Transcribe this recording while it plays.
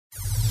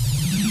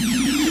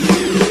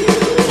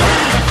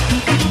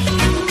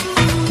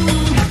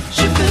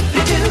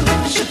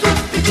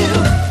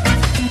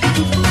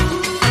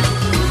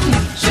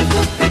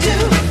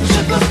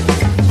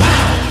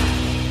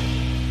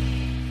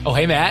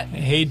hey, Matt.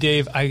 Hey,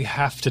 Dave. I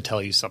have to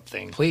tell you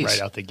something. Please.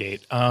 Right out the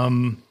gate.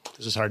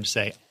 This is hard to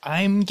say.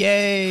 I'm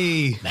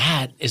gay.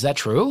 Matt, is that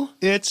true?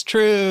 It's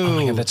true. Oh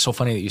my God, that's so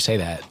funny that you say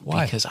that.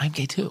 Why? Because I'm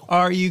gay too.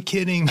 Are you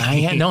kidding me? I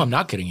am. No, I'm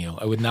not kidding you.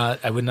 I would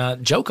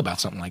not joke about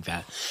something like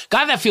that.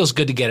 God, that feels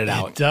good to get it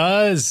out. It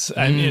does.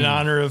 I'm in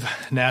honor of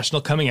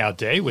National Coming Out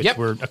Day, which Yep.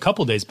 we're a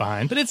couple days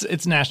behind, but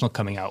it's National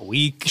Coming Out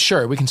Week.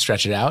 Sure, we can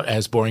stretch it out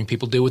as boring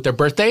people do with their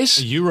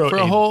birthdays. You wrote for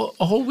a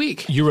whole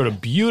week. You wrote a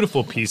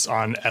beautiful piece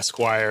on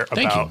Esquire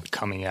Thank about you.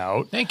 coming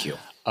out. Thank you.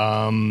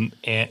 And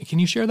can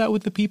you share that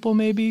with the people?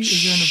 Maybe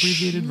is there an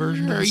abbreviated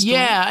version of the story?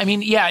 Yeah, I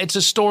mean, it's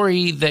a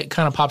story that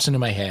kind of pops into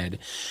my head.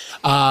 It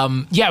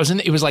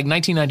was like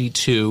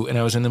 1992, and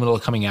I was in the middle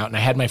of coming out, and I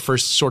had my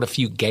first sort of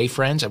few gay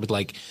friends. I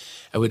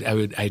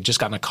had just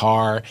gotten a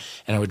car,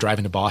 and I would drive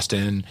into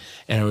Boston,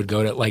 and I would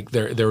go to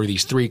there were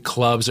these 3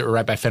 clubs that were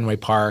right by Fenway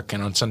Park,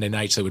 and on Sunday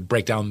nights they would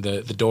break down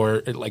the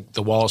door, like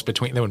the walls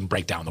between. They wouldn't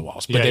break down the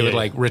walls, but they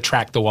would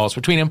retract the walls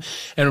between them,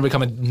 and it would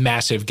become a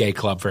massive gay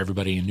club for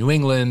everybody in New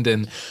England.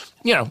 And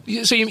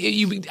so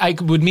I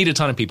would meet a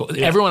ton of people.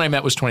 Yeah. Everyone I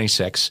met was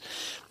 26,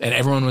 and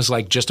everyone was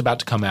like just about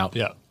to come out.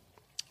 Yeah.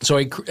 So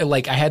I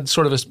had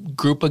sort of a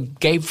group of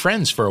gay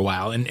friends for a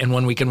while, and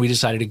one weekend we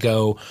decided to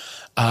go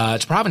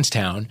to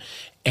Provincetown,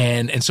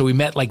 and so we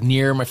met like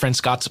near my friend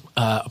Scott's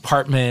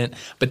apartment,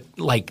 but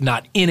like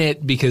not in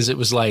it because it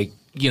was like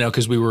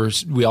because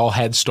we all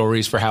had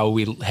stories for how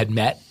we had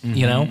met,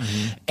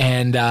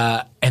 and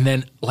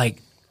then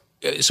like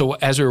so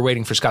as we were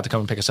waiting for Scott to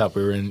come and pick us up,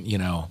 we were in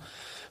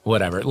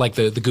whatever, like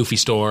the goofy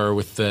store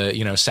with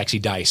the sexy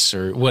dice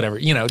or whatever,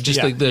 just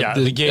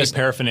the gay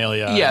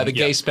paraphernalia. Yeah, the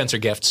gay Spencer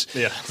gifts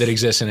that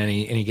exist in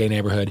any gay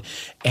neighborhood,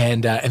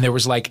 and there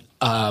was like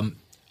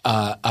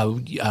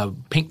a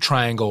pink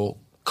triangle,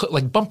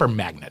 like bumper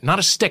magnet, not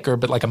a sticker,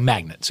 but like a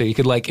magnet. So you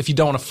could if you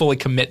don't want to fully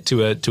commit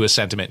to a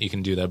sentiment, you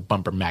can do the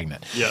bumper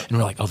magnet. Yeah. And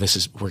we're like,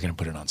 we're going to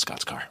put it on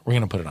Scott's car. We're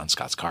going to put it on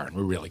Scott's car, and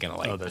we're really going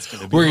to that's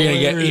going to be we're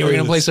going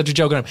to play such a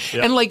joke on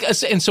him.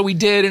 Yeah. And so we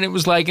did, and it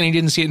was and he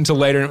didn't see it until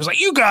later, and it was like,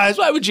 you guys,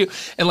 why would you?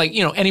 And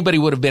anybody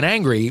would have been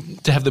angry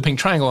to have the pink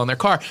triangle on their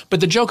car.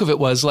 But the joke of it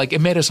was it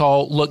made us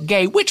all look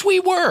gay, which we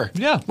were.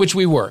 Yeah. Which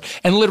we were.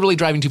 And literally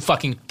driving to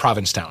fucking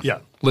Provincetown. Yeah.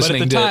 But at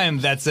the time,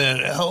 that's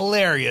a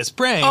hilarious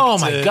prank. Oh,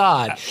 my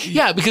God.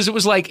 Yeah, because it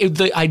was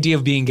the idea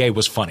of being gay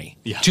was funny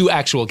to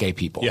actual gay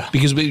people. Yeah.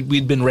 Because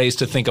we'd been raised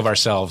to think of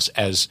ourselves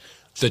as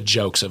the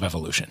jokes of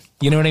evolution.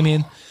 You know what I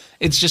mean?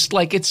 It's just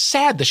it's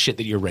sad, the shit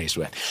that you're raised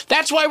with.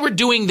 That's why we're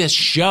doing this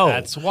show.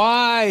 That's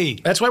why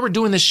we're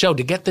doing this show,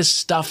 to get this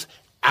stuff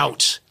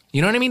out.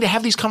 You know what I mean? To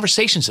have these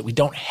conversations that we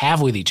don't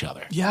have with each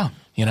other. Yeah.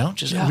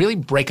 Really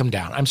break them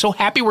down. I'm so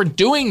happy we're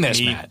doing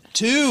this, Matt.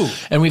 Too.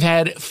 And we've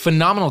had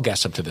phenomenal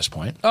guests up to this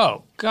point.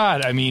 Oh,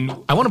 God. I mean,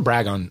 I want to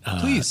brag on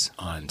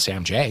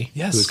Sam J,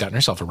 who has gotten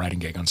herself a writing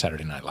gig on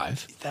Saturday Night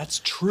Live.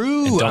 That's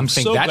true. And I'm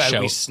so glad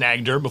we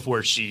snagged her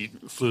before she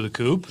flew the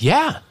coop.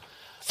 Yeah.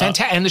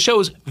 Fantastic. And the show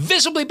is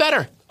visibly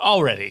better.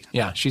 Already.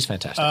 Yeah, she's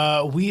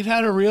fantastic. We've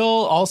had a real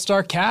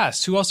all-star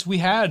cast. Who else have we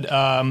had?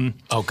 Elliot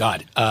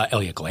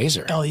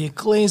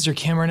Glazer.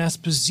 Cameron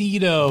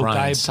Esposito. Brian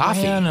Guy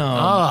Safi.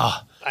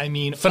 Branum. I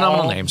mean,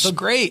 phenomenal names. The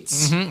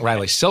greats. Mm-hmm.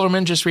 Riley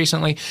Silverman just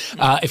recently.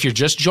 If you're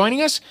just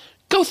joining us,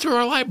 go through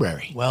our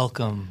library.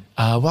 Welcome.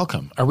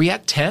 Welcome. Are we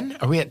at 10?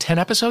 Are we at 10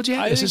 episodes yet?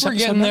 I think we're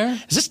getting there.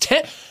 Is this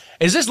 10?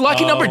 Is this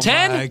lucky number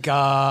 10? Oh, my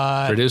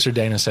God. Producer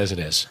Dana says it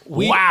is.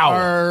 We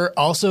are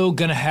also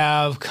going to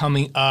have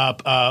coming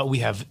up, we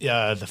have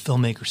the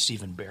filmmaker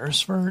Stephen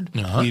Beresford.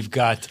 Uh-huh. We've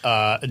got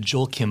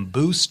Joel Kim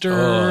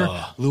Booster,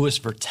 Louis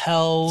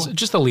Vertel. So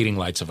just the leading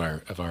lights of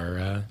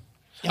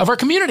our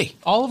community.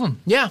 All of them.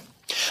 Yeah.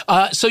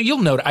 So you'll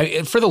note,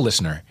 for the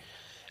listener,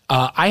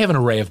 I have an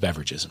array of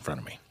beverages in front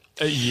of me.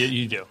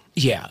 You do.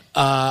 Yeah.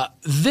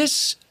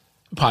 This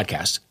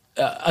podcast,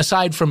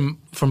 aside from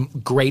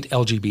great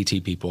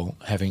LGBT people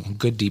having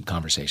good, deep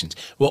conversations,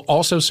 will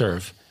also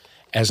serve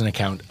as an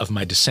account of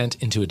my descent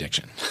into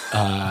addiction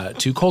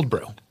to cold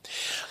brew.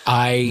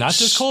 Not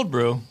just cold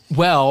brew.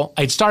 Well,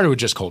 I'd started with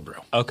just cold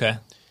brew. Okay.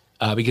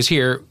 Because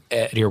here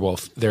at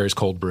Earwolf, there is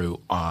cold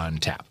brew on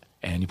tap.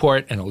 And you pour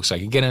it, and it looks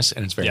like a Guinness,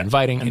 and it's very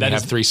inviting. And you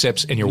have 3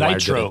 sips, and you're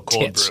wired to the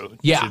tits. Nitro cold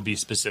brew, to be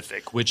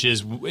specific, which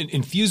is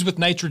infused with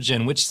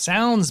nitrogen, which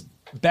sounds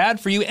bad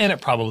for you, and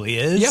it probably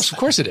is. Yes, of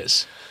course it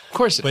is. Of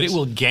course it is. But it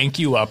will gank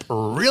you up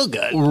real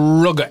good.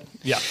 Real good.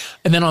 Yeah.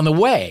 And then on the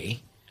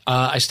way,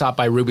 I stopped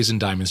by Rubies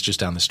and Diamonds just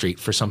down the street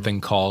for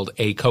something called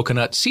a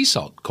coconut sea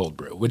salt cold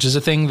brew, which is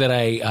a thing that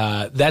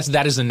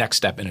that is the next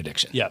step in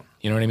addiction. Yeah.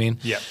 You know what I mean?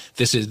 Yeah.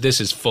 This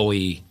is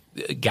fully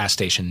gas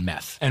station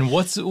meth. And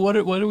what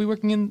are we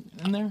working in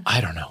there?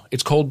 I don't know.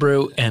 It's cold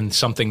brew and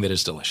something that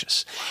is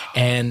delicious.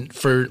 And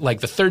for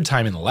the 3rd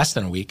time in less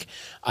than a week,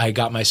 I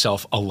got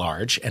myself a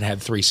large and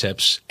had 3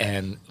 sips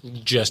and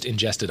just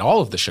ingested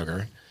all of the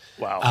sugar.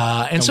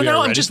 Wow. And so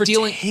now I'm just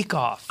dealing.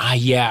 Takeoff.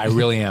 Yeah, I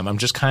really am. I'm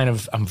just I'm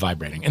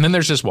vibrating. And then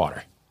there's just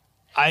water.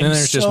 I'm And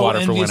there's so just water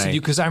for envious when of I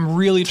you because I'm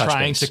really touch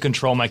trying base. to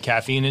control my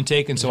caffeine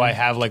intake, and so I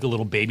have like a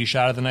little baby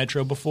shot of the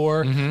nitro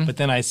before. But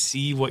then I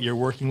see what you're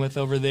working with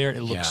over there.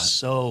 It looks Yeah.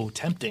 so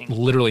tempting.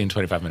 Literally in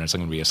 25 minutes,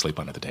 I'm going to be asleep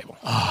under the table.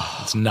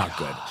 It's not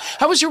good.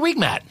 How was your week,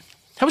 Matt?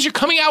 How was your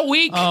coming out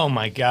week? Oh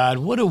my God,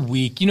 what a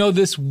week! You know,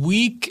 this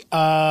week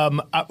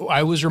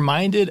I was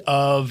reminded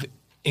of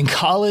in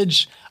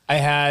college. I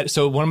had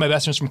one of my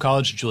best friends from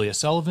college, Julia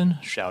Sullivan.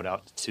 Shout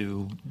out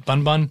to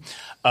Bun Bun.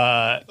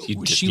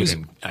 You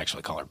didn't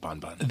actually call her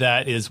Bun Bun.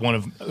 That is one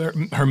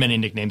of her many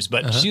nicknames,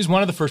 but she was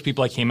one of the first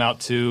people I came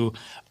out to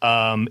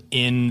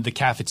in the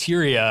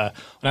cafeteria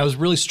when I was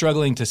really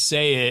struggling to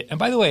say it. And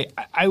by the way,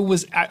 I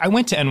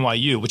went to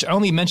NYU, which I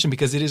only mention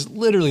because it is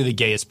literally the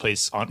gayest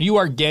place on. You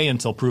are gay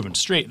until proven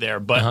straight there,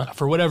 but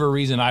for whatever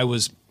reason, I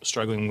was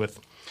struggling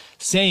with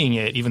saying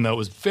it, even though it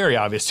was very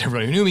obvious to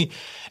everyone who knew me.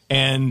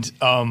 And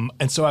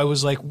so I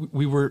was like,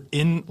 we were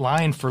in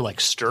line for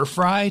like stir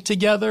fry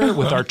together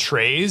with our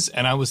trays,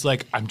 and I was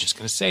like, I'm just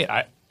gonna say it.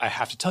 I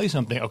have to tell you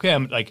something. Okay,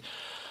 I'm like,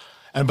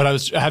 but I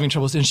was having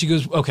trouble. And she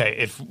goes,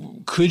 okay,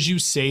 could you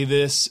say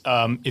this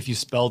if you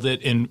spelled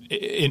it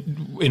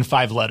in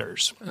 5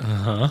 letters,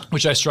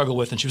 which I struggle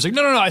with. And she was like,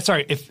 no,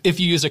 sorry, if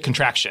you use a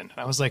contraction. And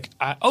I was like,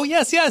 oh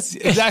yes,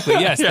 exactly,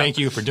 yes, thank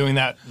you for doing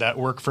that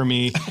work for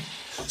me.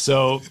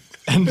 So.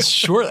 And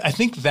I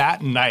think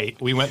that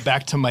night we went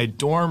back to my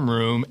dorm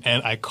room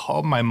and I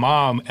called my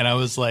mom and I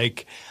was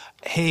like,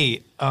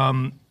 hey,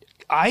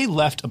 I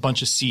left a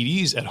bunch of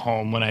CDs at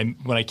home when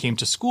I came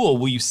to school.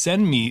 Will you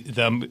send me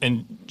them?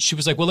 And she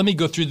was like, well, let me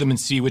go through them and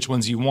see which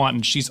ones you want.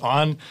 And she's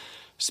on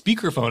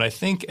speakerphone, I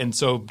think. And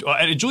so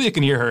Julia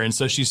can hear her. And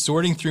so she's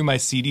sorting through my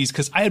CDs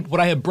because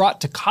what I had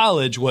brought to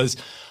college was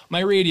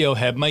my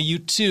Radiohead, my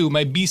U2,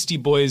 my Beastie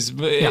Boys,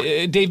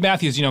 Dave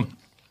Matthews, you know.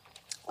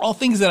 All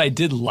things that I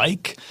did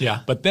like,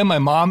 but then my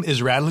mom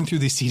is rattling through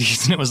these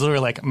CDs, and it was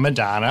literally like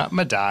Madonna,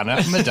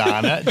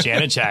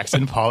 Janet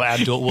Jackson, Paula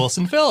Abdul,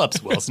 Wilson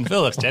Phillips,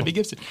 Debbie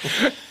Gibson.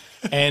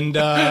 And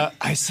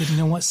I said, you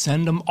know what?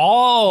 Send them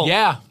all.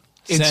 Yeah.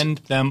 Send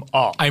them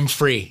all. I'm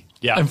free.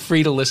 Yeah. I'm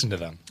free to listen to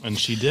them. And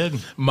she did.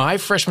 My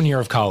freshman year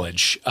of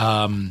college,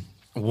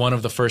 one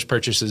of the first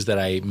purchases that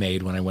I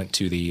made when I went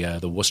to the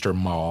Worcester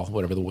Mall,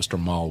 whatever the Worcester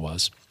Mall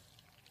was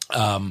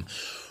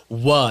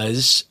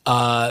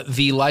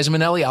the Liza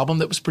Minnelli album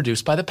that was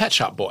produced by the Pet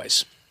Shop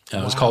Boys. It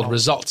was called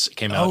Results. It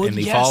came out in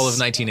the fall of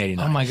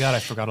 1989. Oh my God, I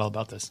forgot all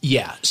about this.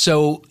 Yeah.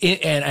 So,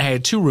 and I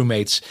had 2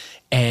 roommates,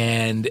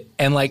 and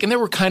there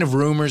were kind of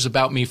rumors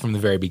about me from the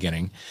very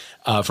beginning,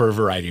 for a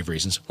variety of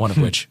reasons. One of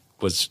which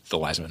was the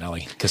Liza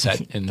Minnelli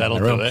cassette in That'll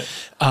my room. do it.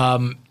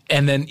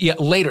 And then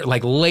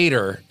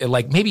later,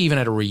 maybe even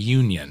at a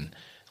reunion.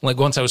 Like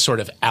once I was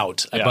sort of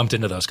out, I bumped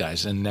into those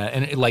guys, and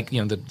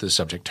the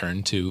subject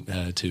turned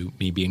to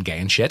me being gay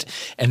and shit,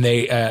 and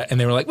they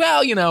were like,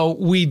 well, you know,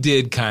 we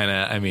did kind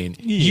of, I mean,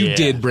 you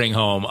did bring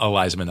home a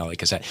Liza Minnelli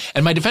cassette,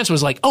 and my defense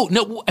was like, oh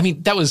no, I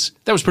mean that was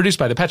produced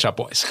by the Pet Shop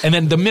Boys, and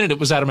then the minute it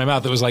was out of my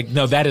mouth, it was like,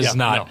 no, that is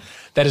not. No.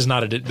 That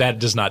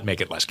does not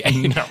make it less gay.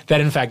 No.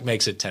 That in fact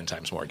makes it 10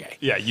 times more gay.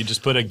 Yeah, you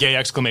just put a gay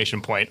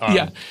exclamation point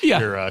on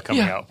your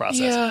coming out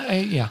process.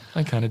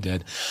 I kind of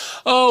did.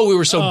 Oh, we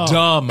were so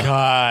dumb.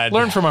 God.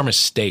 Learn from our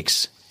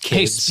mistakes, kids.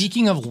 Hey,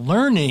 speaking of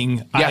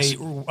learning, yes.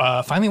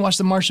 I finally watched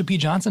the Marsha P.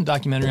 Johnson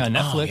documentary on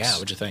Netflix. Oh, yeah,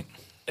 what'd you think?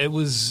 It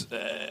was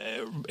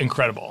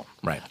incredible.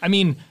 Right. I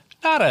mean,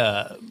 not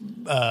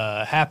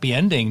a happy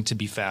ending to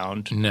be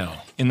found. No.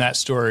 In that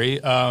story.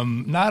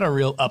 Not a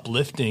real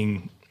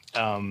uplifting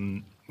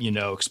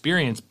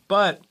experience,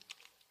 but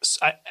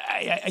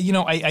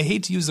I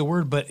hate to use the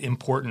word, but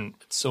important.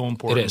 It's so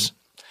important. It is.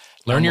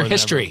 Learn your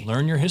history.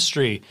 Learn your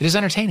history. It is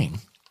entertaining.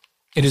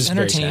 It is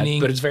entertaining, very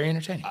sad, but it's very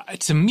entertaining.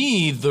 To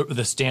me, the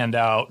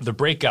standout, the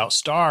breakout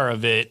star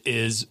of it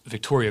is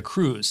Victoria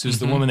Cruz, who's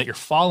the woman that you're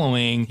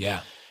following.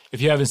 Yeah. If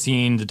you haven't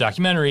seen the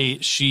documentary,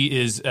 she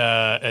is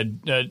a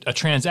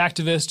trans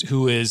activist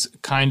who is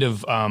kind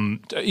of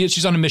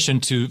she's on a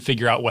mission to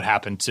figure out what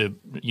happened to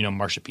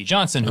Marsha P.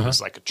 Johnson, who was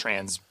like a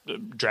trans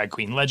drag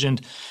queen legend,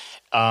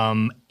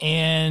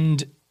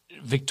 and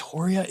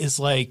Victoria is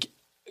like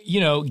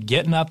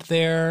getting up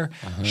there.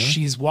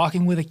 She's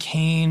walking with a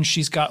cane.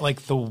 She's got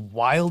like the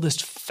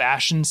wildest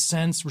fashion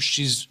sense, where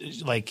she's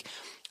like.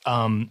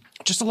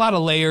 Just a lot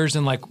of layers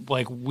and like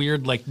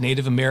weird like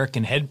Native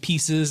American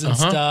headpieces and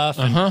stuff.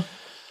 And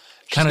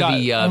kind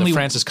of the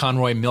Frances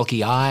Conroy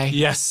milky eye.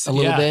 Yes. A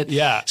little bit.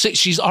 Yeah. So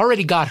she's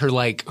already got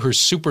her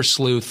super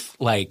sleuth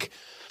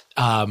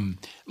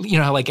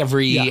how like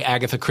every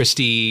Agatha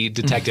Christie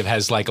detective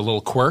has like a little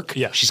quirk.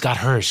 Yeah. She's got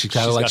hers. She's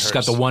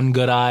got the one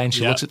good eye, and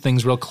she looks at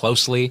things real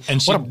closely.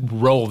 And what a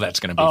role that's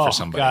going to be for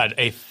somebody. Oh God,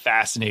 a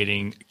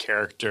fascinating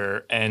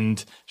character.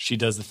 And she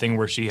does the thing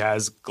where she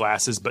has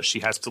glasses, but she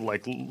has to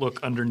like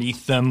look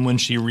underneath them when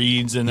she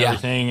reads and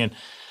everything.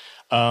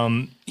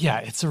 And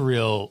it's a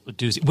real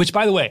doozy. Which,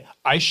 by the way,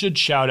 I should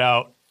shout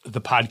out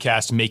the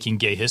podcast Making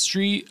Gay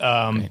History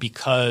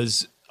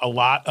because a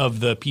lot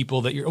of the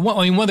people that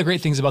one of the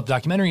great things about the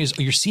documentary is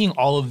you're seeing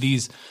all of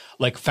these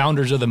like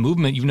founders of the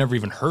movement you've never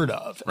even heard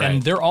of. Right.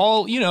 And they're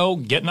all,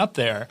 getting up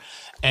there.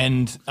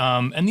 And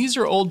these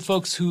are old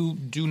folks who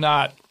do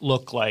not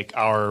look like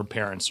our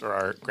parents or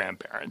our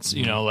grandparents.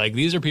 Like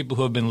these are people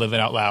who have been living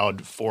out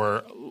loud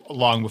for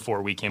long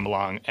before we came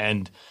along.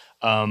 And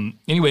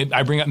anyway,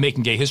 I bring up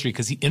Making Gay History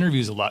because he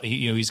interviews a lot.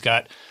 He's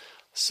got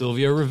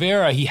Sylvia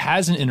Rivera. He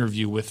has an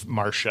interview with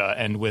Marcia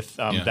and with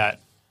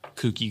that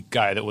kooky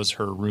guy that was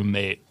her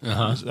roommate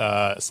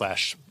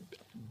slash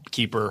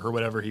keeper or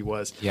whatever he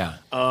was. Yeah.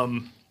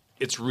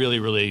 It's really,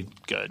 really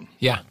good.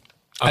 Yeah.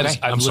 Okay,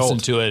 I've listened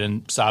sold. to it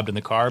and sobbed in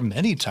the car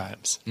many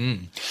times.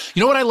 You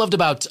know what I loved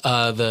about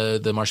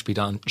the Marsha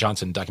P.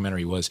 Johnson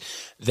documentary was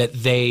that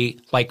they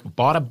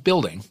bought a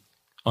building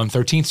on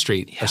 13th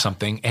Street or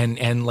something and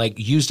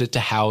used it to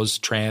house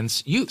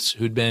trans youths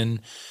who'd been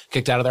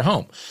kicked out of their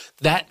home.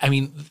 That I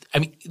mean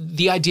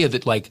the idea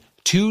that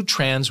two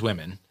trans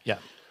women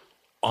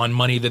on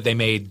money that they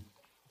made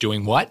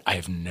doing what? I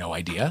have no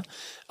idea.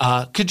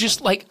 Could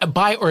just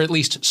buy or at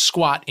least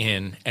squat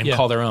in and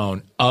call their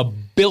own a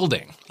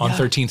building on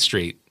 13th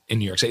Street in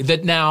New York City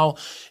that now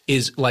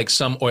is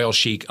some oil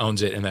sheik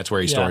owns it and that's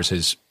where he stores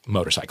his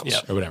motorcycles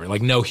or whatever.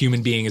 No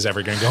human being is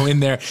ever going to go in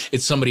there.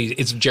 It's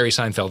Jerry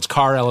Seinfeld's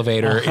car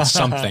elevator. It's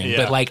something.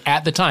 But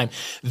at the time,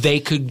 they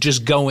could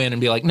just go in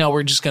and be like,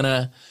 no, this is going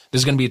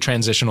to be a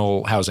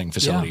transitional housing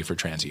facility for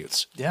trans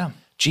youths. Yeah.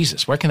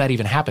 Jesus, where can that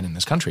even happen in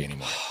this country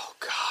anymore? Oh,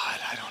 God,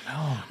 I don't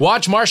know.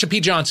 Watch Marsha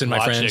P. Johnson, my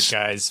Watch friends. it,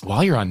 guys.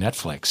 While you're on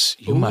Netflix,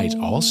 you might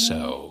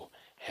also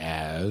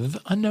have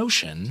a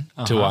notion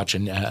to watch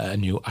a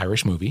new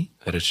Irish movie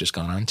that has just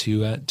gone on to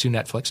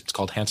Netflix. It's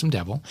called Handsome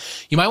Devil.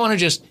 You might want to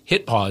just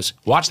hit pause,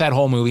 watch that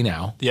whole movie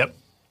now. Yep.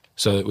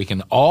 So that we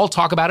can all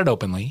talk about it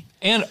openly.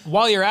 And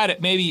while you're at it,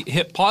 maybe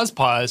hit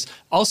pause.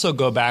 Also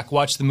go back,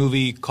 watch the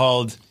movie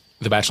called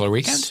The Bachelor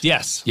Weekend?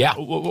 Yes. Yeah.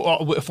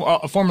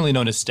 Formerly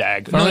known as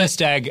STAG. Known as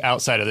STAG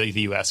outside of the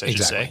U.S., I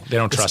should say. They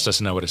don't trust us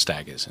to know what a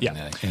stag is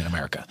in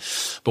America.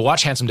 But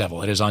watch Handsome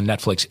Devil. It is on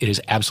Netflix. It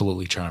is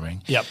absolutely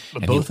charming. Yep.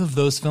 But both of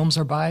those films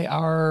are by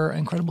our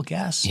incredible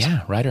guest.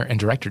 Yeah, writer and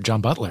director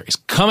John Butler is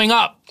coming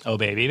up. Oh,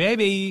 baby,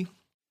 baby.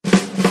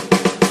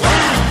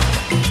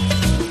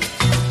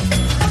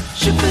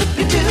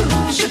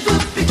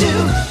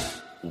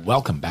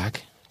 Welcome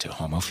back to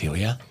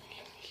Homophilia.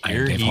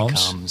 Here he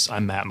comes.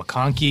 I'm Matt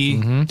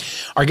McConkey.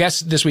 Our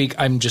guest this week,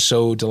 I'm just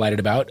so delighted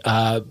about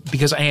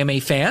because I am a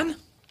fan,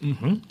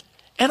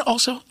 and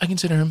also I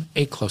consider him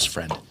a close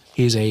friend.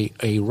 He's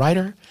a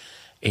writer,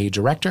 a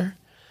director,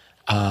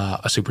 a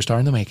superstar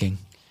in the making,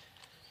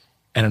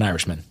 and an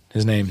Irishman.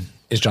 His name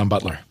is John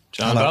Butler.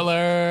 John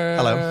Butler.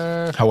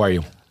 Hello. How are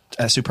you?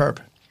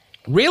 Superb.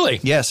 Really?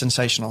 Yeah,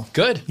 sensational.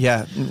 Good.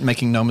 Yeah,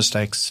 making no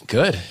mistakes.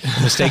 Good.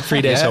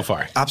 Mistake-free day so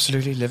far.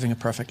 Absolutely living a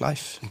perfect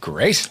life.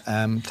 Great.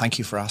 Thank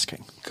you for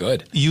asking.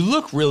 Good. You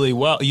look really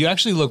well. You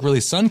actually look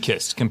really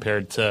sun-kissed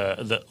compared to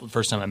the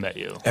first time I met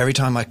you. Every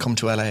time I come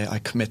to LA, I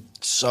commit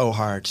so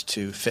hard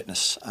to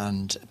fitness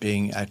and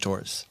being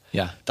outdoors.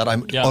 Yeah. That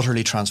I'm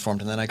utterly transformed.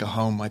 And then I go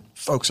home, my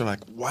folks are like,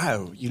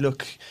 wow, you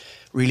look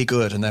really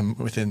good. And then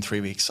within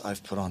 3 weeks,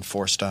 I've put on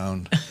 4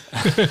 stone.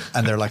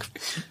 And they're like,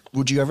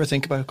 would you ever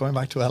think about going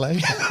back to LA?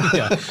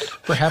 Yeah.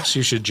 Perhaps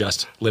you should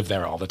just live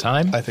there all the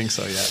time. I think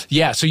so, yeah.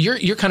 Yeah. So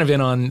you're kind of in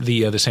on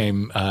the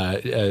same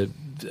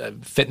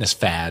fitness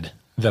fad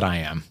that I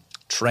am.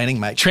 Training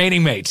mate.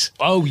 Training Mate.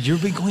 Oh,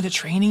 you've been going to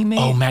Training Mate?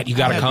 Oh, Matt, you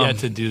got to come. I have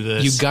yet to do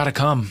this. You got to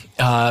come.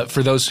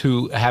 For those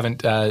who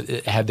haven't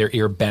had their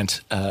ear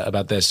bent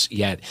about this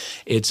yet,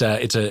 it's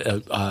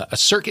a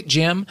circuit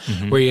gym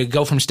where you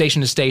go from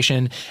station to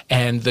station,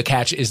 and the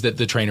catch is that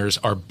the trainers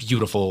are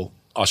beautiful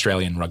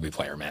Australian rugby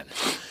player men.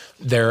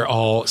 They're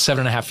all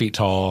 7.5 feet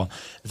tall.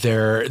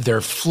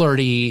 They're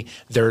flirty.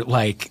 They're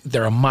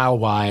a mile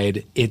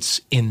wide. It's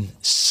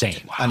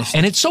insane. Wow.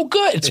 And it's so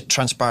good. It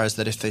transpires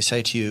that if they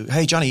say to you,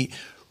 hey, Johnny,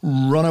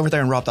 run over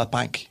there and rob that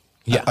bank,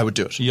 I would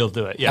do it. You'll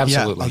do it. Yeah.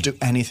 Absolutely. Yeah, I'll do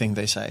anything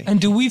they say.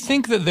 And do we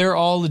think that they're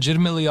all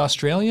legitimately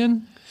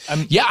Australian?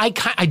 Yeah,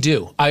 I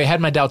do. I had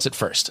my doubts at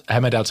first.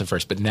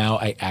 But now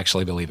I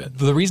actually believe it.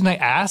 The reason I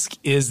ask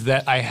is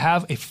that I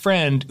have a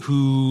friend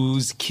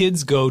whose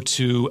kids go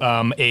to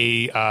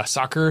a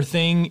soccer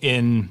thing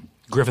in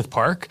Griffith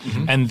Park,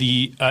 and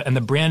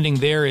the branding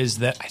there is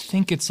that I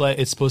think it's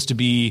supposed to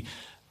be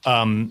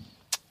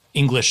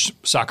English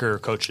soccer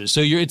coaches.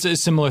 So it's a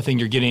similar thing.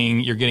 You're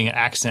getting an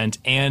accent,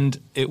 and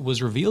it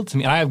was revealed to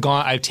me. And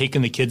I've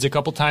taken the kids a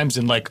couple times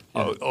and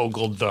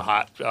ogled the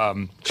hot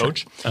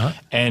coach,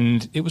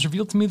 and it was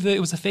revealed to me that it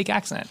was a fake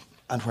accent.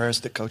 And where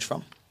is the coach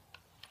from?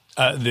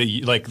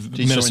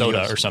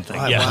 Minnesota or something.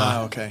 Oh, yeah.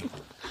 Wow. Okay.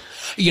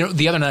 You know,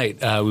 the other night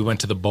we went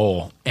to the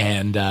bowl,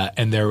 and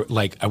there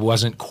I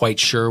wasn't quite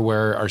sure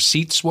where our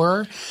seats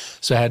were,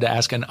 so I had to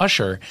ask an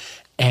usher,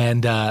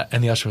 and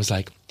the usher was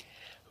like,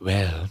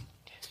 "Well,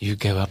 you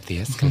go up the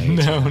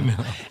escalator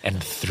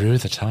and through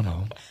the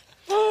tunnel,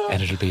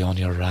 and it'll be on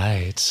your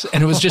right.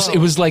 And it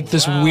was like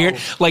this weird,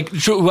 like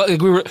we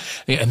were,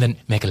 and then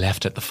make a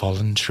left at the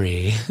fallen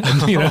tree.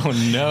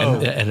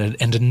 And,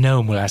 and a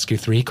gnome will ask you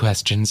 3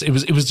 questions. It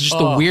was just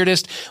the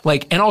weirdest,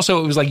 like, and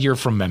also it was like, you're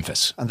from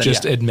Memphis. And then,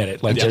 just admit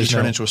it. Like, you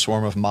turn into a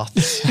swarm of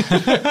moths.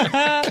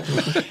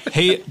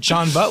 Hey,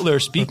 John Butler,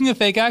 speaking of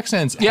fake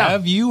accents,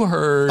 have you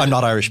heard? I'm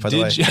not Irish, by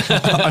the way.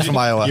 I'm from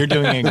Iowa. You're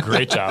doing a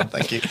great job.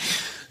 Thank you.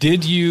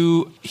 Did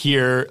you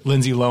hear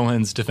Lindsay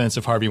Lohan's defense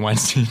of Harvey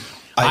Weinstein?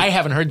 I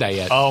haven't heard that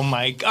yet. Oh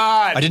my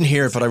God. I didn't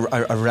hear it, but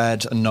I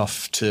read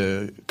enough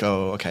to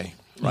go, okay.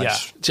 Right.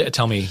 Yeah.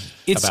 Tell me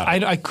about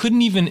it. I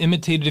couldn't even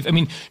imitate it. I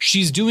mean,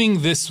 she's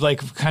doing this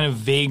like kind of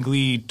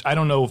vaguely, I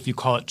don't know if you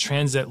call it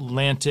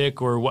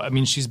transatlantic or what. I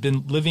mean, she's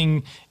been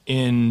living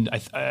in,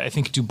 I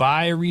think,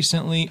 Dubai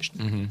recently.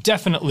 Mm-hmm.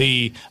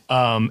 Definitely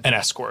an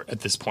escort at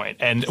this point.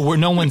 And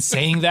no one's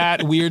saying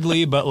that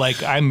weirdly, but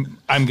like I'm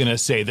going to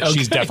say that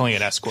she's definitely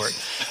an escort.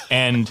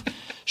 And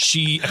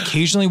she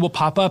occasionally will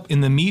pop up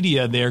in the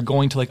media. They're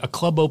going to like a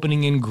club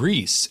opening in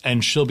Greece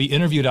and she'll be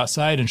interviewed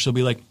outside and she'll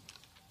be like,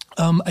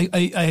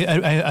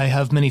 I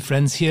have many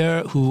friends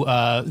here who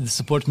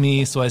support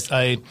me, so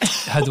I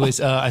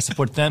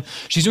support them.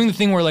 She's doing the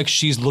thing where like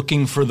she's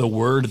looking for the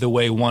word the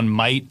way one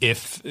might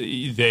if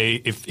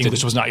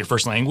English was not your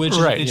first language.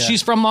 Right.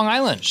 She's from Long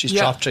Island. She's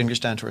dropped English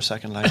down to her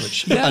second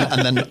language.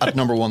 And then at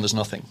number 1, there's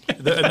nothing.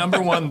 At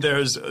number 1,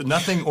 there's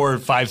nothing or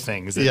 5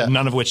 things,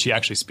 none of which she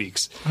actually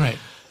speaks. Right.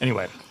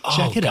 Anyway,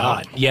 check it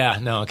out. Yeah.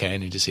 No. Okay. I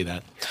need to see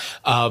that.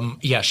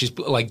 She's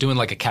like doing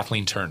like a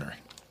Kathleen Turner.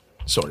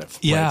 Sort of.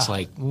 Yeah. Where it's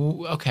like,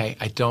 okay,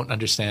 I don't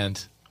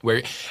understand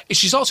where.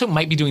 She's also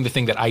might be doing the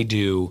thing that I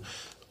do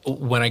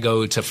when I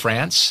go to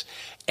France,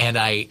 and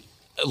I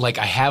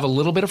have a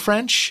little bit of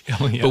French,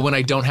 but when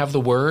I don't have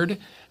the word,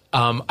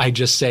 I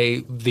just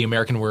say the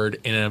American word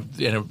in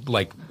a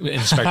like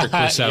Inspector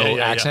Clouseau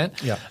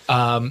accent. Yeah.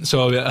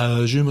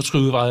 Je me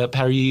trouve à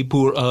Paris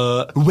pour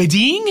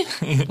wedding.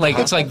 Like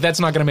it's like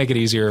that's not going to make it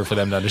easier for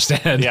them to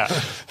understand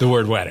the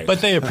word wedding. But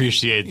they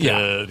appreciate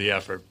the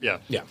effort. Yeah.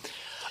 Yeah.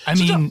 I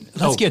mean,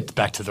 let's get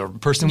back to the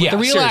person with the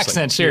real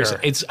accent here.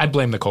 Seriously. I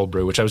blame the cold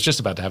brew, which I was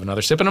just about to have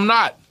another sip, and I'm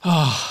not.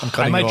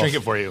 I might drink it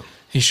for you.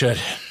 You should.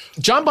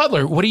 John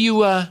Butler, what are you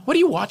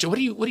watching? What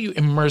are you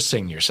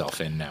immersing yourself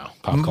in now,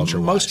 pop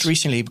culture-wise? Most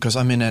recently, because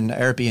I'm in an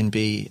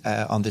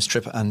Airbnb on this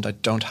trip, and I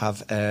don't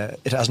have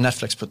it has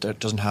Netflix, but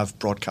it doesn't have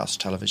broadcast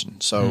television.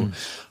 So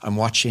I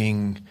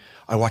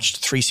watched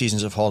 3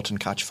 seasons of *Halt and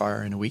Catch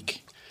Fire* in a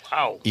week.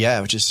 Wow.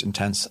 Yeah, which is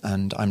intense.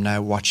 And I'm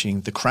now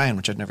watching The Crown,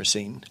 which I'd never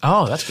seen.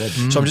 Oh, that's good.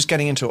 So I'm just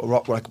getting into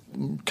like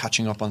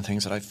catching up on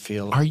things that I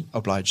feel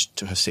obliged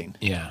to have seen.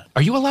 Yeah.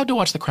 Are you allowed to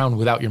watch The Crown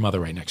without your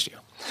mother right next to you?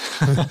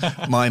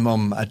 My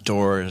mum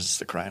adores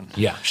The Crown.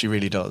 Yeah. She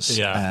really does.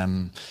 Yeah.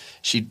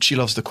 She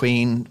loves the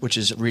Queen, which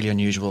is really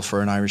unusual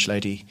for an Irish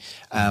lady.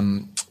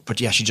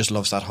 But yeah, she just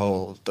loves that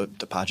whole the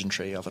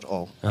pageantry of it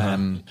all.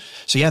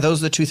 So yeah,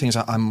 those are the 2 things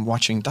I'm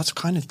watching. That's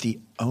kind of the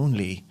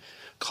only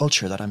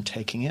culture that I'm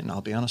taking in, I'll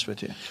be honest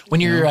with you.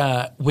 When you're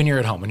at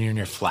home, when you're in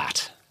your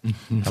flat.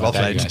 Well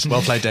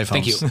played, Dave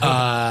Holmes. Thank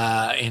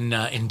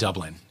you. In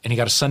Dublin, and you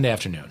got a Sunday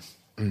afternoon.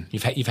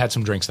 You've had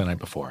some drinks the night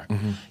before.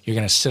 You're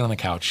going to sit on the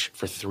couch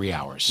for 3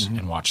 hours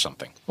and watch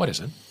something. What is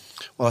it?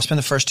 Well, I spend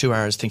the first 2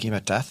 hours thinking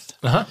about death,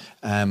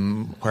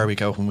 where we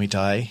go when we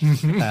die,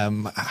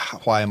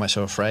 why am I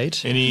so afraid?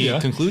 Any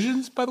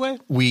conclusions, by the way?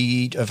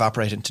 We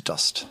evaporate into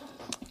dust.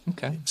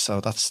 Okay.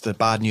 So that's the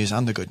bad news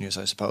and the good news,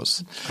 I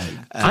suppose.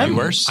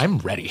 I'm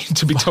ready,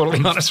 to be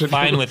totally honest with you.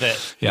 Fine with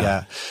it.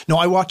 Yeah. No,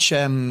 I watch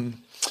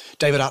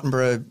David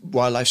Attenborough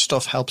wildlife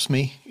stuff helps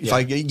me. If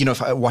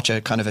I watch a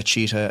kind of a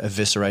cheetah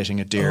eviscerating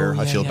a deer,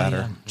 I feel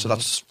better. So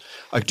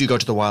I do go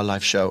to the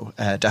wildlife show,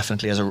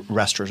 definitely as a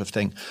restorative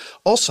thing.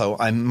 Also,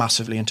 I'm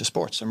massively into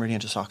sports. I'm really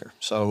into soccer.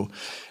 So,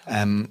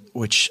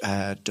 which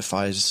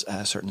defies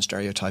certain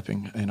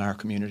stereotyping in our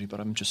community,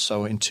 but I'm just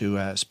so into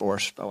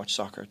sport. I watch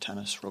soccer,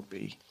 tennis,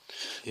 rugby,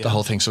 the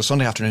whole thing. So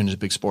Sunday afternoon is a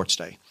big sports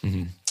day.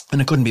 And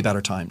it couldn't be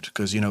better timed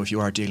because, if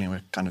you are dealing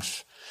with kind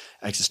of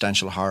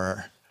existential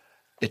horror,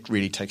 it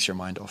really takes your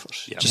mind off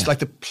it. Just like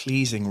the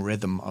pleasing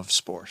rhythm of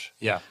sport.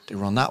 Yeah. They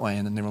run that way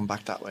and then they run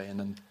back that way and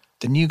then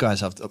the new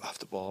guys have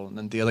the ball and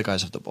then the other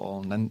guys have the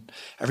ball and then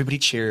everybody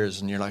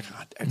cheers and you're like,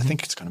 I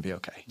think it's going to be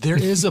okay. There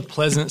is a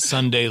pleasant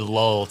Sunday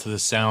lull to the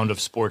sound of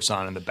sports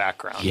on in the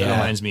background. Yeah. It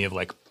reminds me of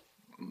like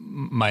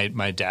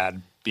my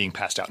dad being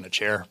passed out in a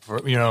chair,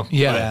 But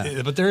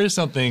there is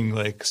something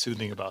like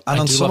soothing about that.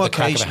 And on some love the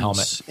crack of a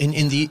occasions,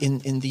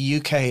 helmet. in the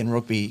UK in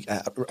rugby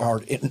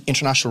or in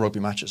international rugby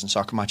matches and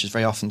soccer matches,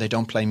 very often they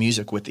don't play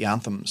music with the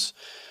anthems.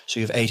 So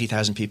you have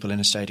 80,000 people in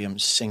a stadium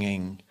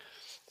singing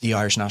the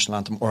Irish national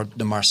anthem or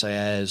the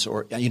Marseillaise,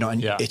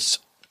 it's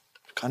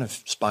kind of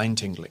spine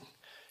tingling.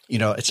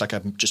 It's like a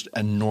just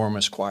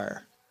enormous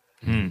choir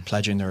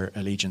pledging their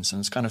allegiance, and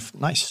it's kind of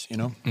nice.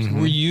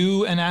 Were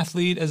you an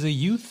athlete as a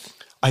youth?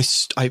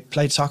 I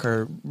played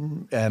soccer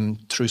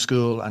through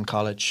school and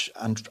college,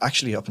 and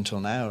actually up until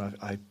now,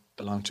 I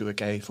belonged to a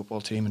gay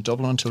football team in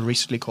Dublin until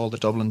recently called the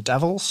Dublin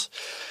Devils.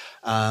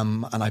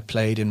 And I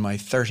played in my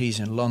 30s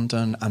in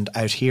London, and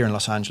out here in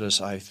Los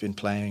Angeles I've been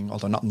playing,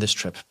 although not in this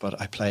trip, but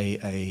I play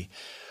a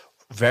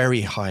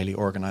very highly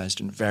organised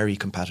and very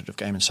competitive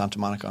game in Santa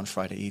Monica on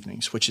Friday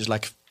evenings, which is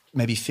like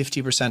maybe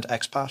 50%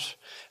 expat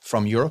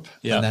from Europe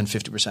and then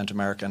 50%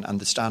 American, and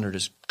the standard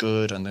is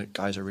good and the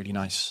guys are really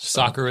nice.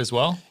 So. Soccer as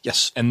well?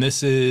 Yes. And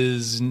this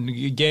is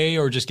gay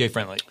or just gay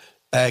friendly?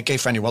 Gay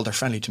friendly. Well, they're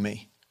friendly to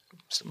me.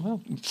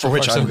 Well, for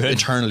which I'm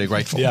eternally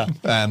grateful. Yeah.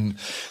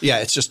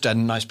 It's just a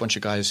nice bunch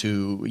of guys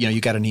who, you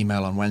get an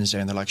email on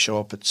Wednesday and they're like, show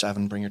up at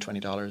 7, bring your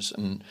 $20.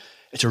 And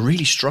it's a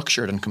really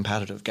structured and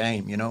competitive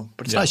game,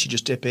 But it's nice, you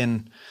just dip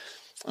in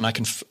and I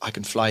can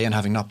fly in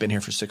having not been here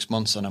for 6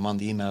 months and I'm on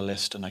the email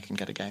list and I can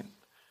get a game.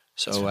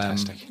 So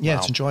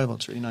it's enjoyable.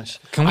 It's really nice.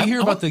 Can we hear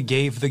about the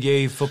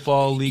gay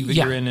football league that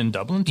you're in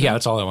Dublin? Yeah,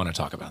 that's all I want to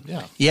talk about.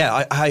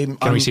 Yeah.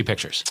 Can we see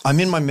pictures? I'm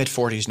in my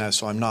mid-40s now,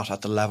 so I'm not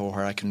at the level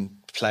where I can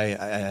play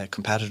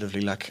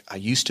competitively like I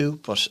used to.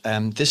 But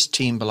this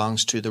team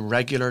belongs to the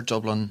regular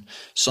Dublin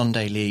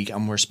Sunday League,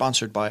 and we're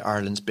sponsored by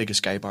Ireland's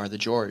biggest gay bar, the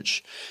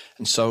George.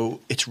 And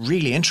so it's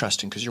really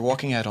interesting because you're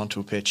walking out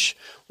onto a pitch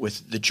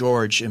with the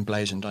George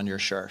emblazoned on your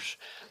shirt,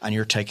 and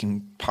you're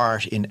taking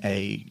part in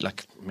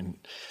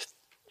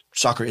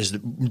soccer is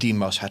the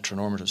most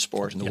heteronormative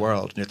sport in the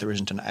world. There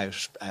isn't an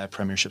out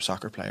Premiership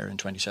soccer player in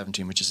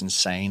 2017, which is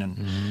insane.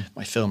 And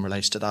my film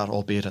relates to that,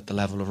 albeit at the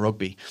level of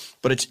rugby.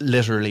 But it's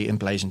literally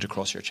emblazoned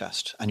across your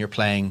chest. And you're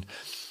playing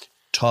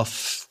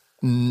tough,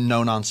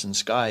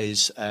 no-nonsense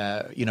guys,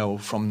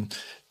 from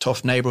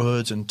tough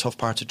neighbourhoods and tough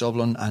parts of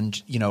Dublin.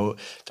 And,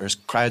 there's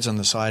crowds on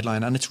the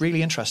sideline. And it's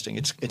really interesting.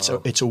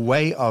 It's a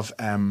way of,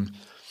 I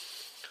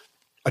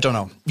don't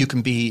know, you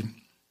can be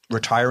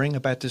retiring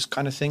about this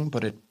kind of thing,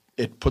 but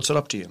it puts it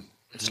up to you.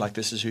 It's like,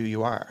 this is who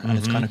you are. And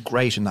it's kind of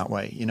great in that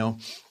way,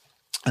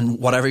 And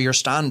whatever your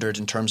standard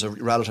in terms of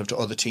relative to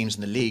other teams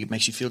in the league, it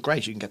makes you feel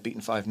great. You can get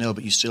beaten 5-0,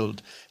 but you still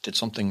did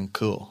something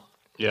cool.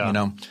 Yeah.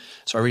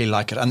 So I really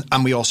like it.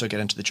 And we also get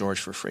into the George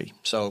for free.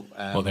 So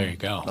well, there you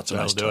go. That's a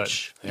nice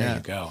touch. There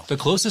you go. The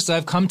closest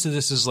I've come to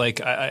this is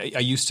like I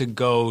used to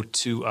go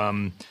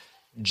to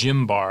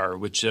Gym Bar,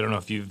 which I don't know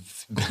if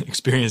you've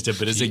experienced it,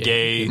 but it's a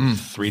gay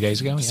 3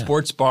 days ago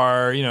sports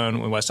bar,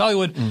 in West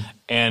Hollywood,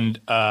 and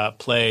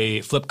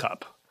play Flip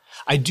Cup.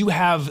 I do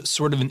have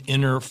sort of an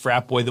inner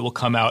frat boy that will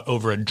come out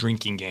over a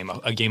drinking game,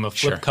 a game of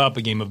Flip Cup,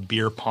 a game of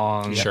beer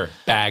pong,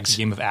 bags, a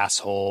game of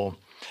asshole,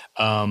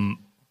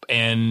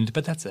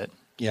 but that's it.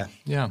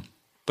 Yeah.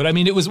 But I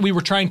mean, we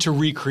were trying to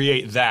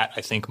recreate that,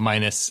 I think,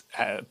 minus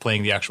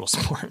playing the actual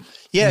sport.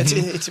 Yeah,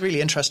 it's really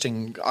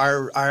interesting.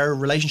 Our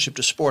relationship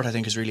to sport, I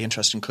think, is really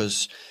interesting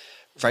because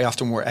very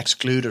often we're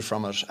excluded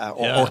from it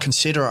or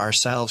consider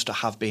ourselves to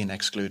have been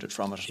excluded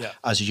from it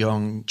as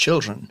young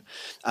children.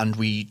 And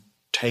we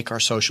take our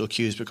social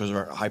cues because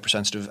we're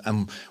hypersensitive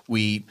and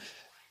we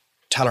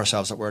tell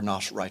ourselves that we're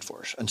not right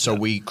for it. And so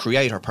we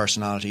create our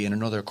personality in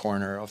another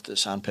corner of the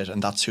sandpit,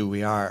 and that's who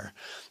we are.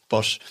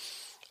 But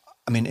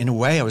I mean, in a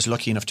way, I was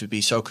lucky enough to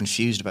be so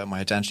confused about my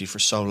identity for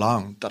so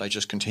long that I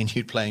just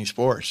continued playing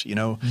sport,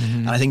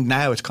 And I think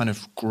now it's kind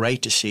of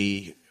great to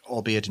see,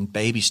 albeit in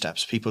baby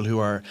steps, people who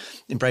are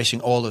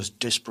embracing all those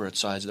disparate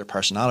sides of their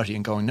personality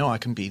and going, no, I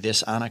can be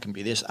this and I can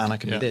be this and I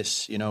can be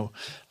this,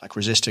 like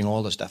resisting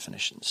all those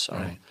definitions. So,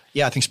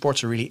 I think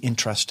sport's a really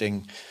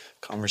interesting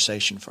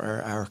conversation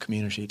for our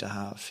community to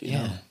have. You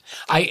know?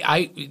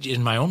 I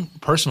in my own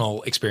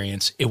personal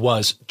experience, it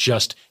was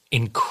just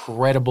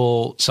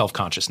incredible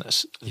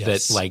self-consciousness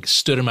that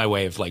stood in my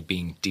way of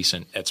being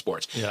decent at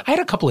sports. I had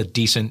a couple of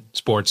decent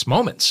sports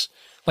moments.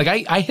 Like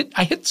I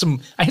hit some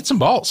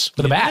balls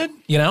with a bat.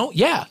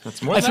 Yeah.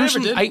 That's more than I ever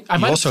did. I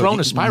might have thrown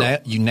a spiral.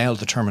 You nailed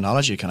the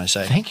terminology, can I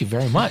say? Thank you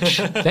very much.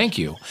 Thank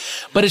you.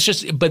 But it's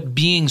just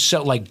being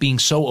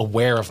so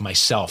aware of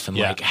myself and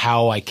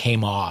how I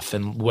came off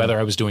and whether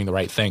I was doing the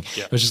right thing.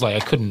 Yeah. It was just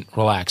I couldn't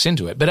relax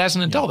into it. But as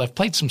an adult, I've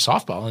played some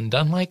softball and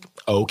done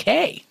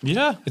okay.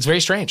 Yeah. It's very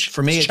strange.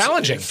 For me, it's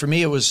challenging. For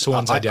me, it was to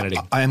one's identity.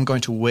 I am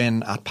going to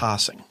win at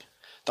passing.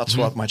 That's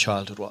what my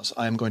childhood was.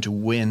 I am going to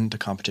win the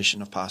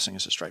competition of passing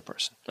as a straight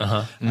person.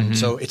 And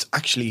so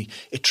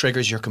it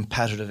triggers your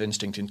competitive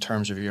instinct in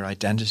terms of your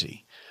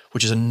identity,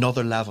 which is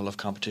another level of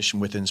competition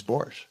within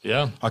sport.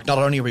 Yeah. Like not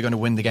only are we going to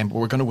win the game, but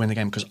we're going to win the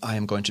game because I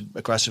am going to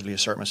aggressively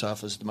assert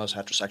myself as the most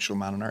heterosexual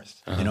man on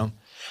earth.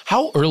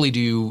 How early do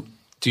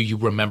you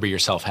remember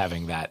yourself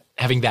having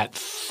that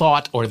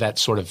thought or that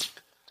sort of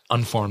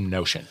unformed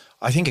notion?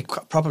 I think it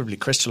probably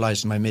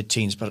crystallized in my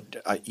mid-teens, but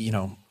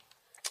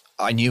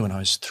I knew when I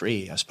was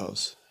 3, I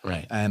suppose.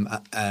 Right.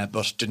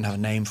 But didn't have a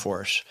name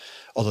for it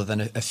other than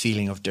a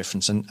feeling of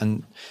difference.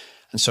 And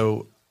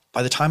so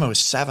by the time I was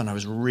 7, I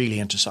was really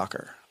into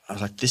soccer. I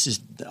was like,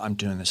 I'm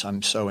doing this.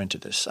 I'm so into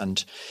this.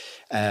 And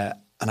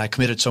I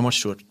committed so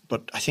much to it.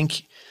 But I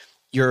think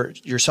your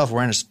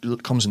self-awareness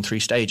comes in 3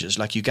 stages.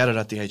 Like you get it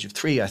at the age of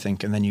 3, I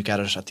think, and then you get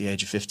it at the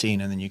age of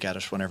 15, and then you get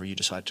it whenever you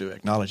decide to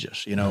acknowledge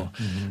it,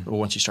 But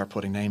once you start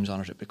putting names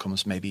on it, it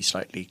becomes maybe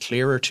slightly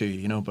clearer to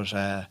you, But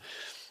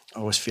I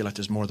always feel like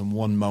there's more than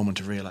one moment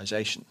of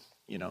realization,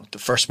 You know, the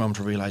first moment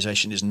of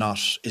realization is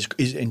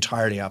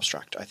entirely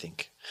abstract, I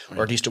think,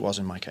 or at least it was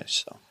in my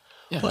case. So.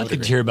 Yeah, well, I'd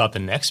like to hear about the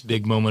next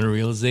big moment of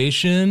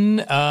realization.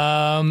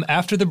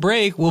 After the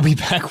break, we'll be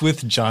back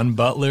with John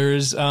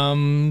Butler's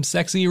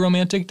sexy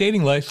romantic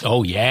dating life.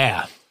 Oh,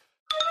 yeah.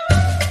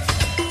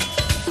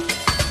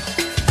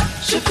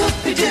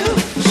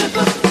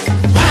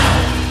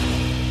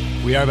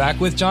 We are back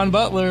with John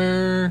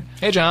Butler.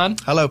 Hey, John.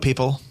 Hello,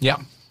 people.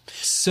 Yeah.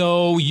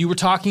 So you were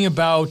talking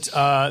about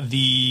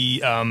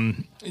the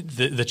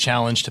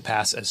challenge to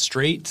pass as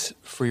straight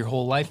for your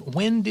whole life.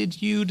 When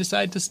did you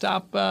decide to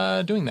stop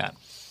doing that?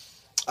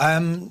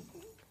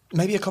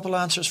 Maybe a couple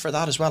of answers for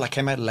that as well. I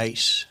came out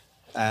late.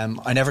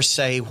 I never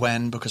say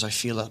when because I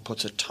feel that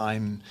puts a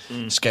time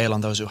scale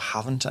on those who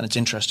haven't. And it's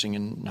interesting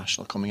in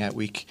National Coming Out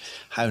Week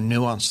how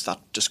nuanced that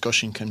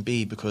discussion can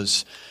be,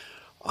 because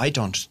I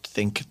don't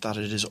think that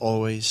it is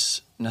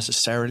always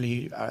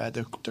necessarily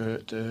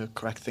the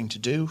correct thing to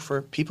do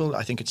for people.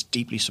 I think it's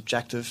deeply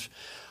subjective.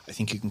 I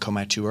think you can come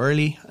out too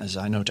early, as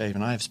I know Dave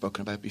and I have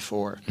spoken about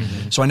before.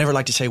 Mm-hmm. So I never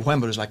like to say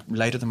when, but it was like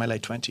later than my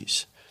late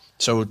 20s.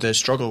 So the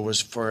struggle was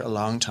for a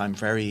long time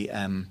very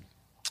kind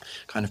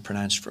of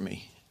pronounced for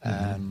me.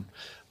 Mm-hmm.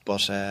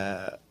 But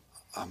I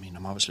mean,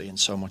 I'm obviously in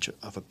so much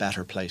of a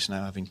better place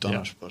now having done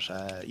it. But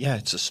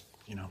it's just,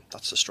 you know,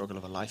 that's the struggle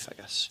of a life,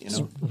 I guess. You know.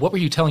 So what were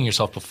you telling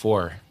yourself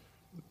before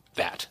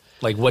that?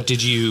 Like, what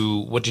did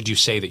you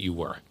say that you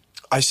were?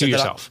 I said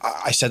yourself.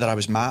 I said that I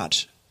was mad.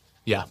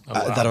 Yeah,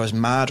 that I was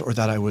mad, or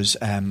that I was,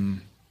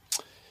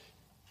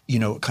 you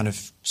know, kind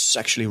of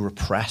sexually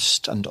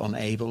repressed and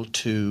unable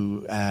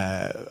to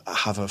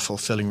have a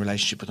fulfilling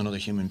relationship with another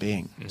human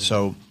being. Mm-hmm.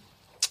 So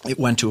it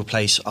went to a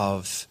place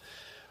of,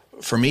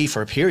 for me,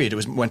 for a period,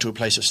 went to a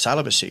place of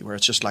celibacy, where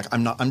it's just like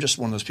I'm just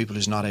one of those people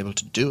who's not able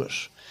to do it,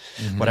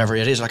 whatever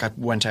it is. Like, I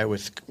went out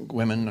with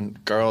women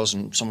and girls,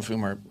 and some of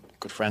whom are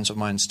good friends of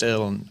mine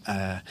still, and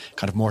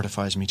kind of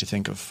mortifies me to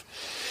think of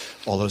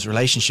all those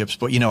relationships.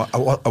 But, you know,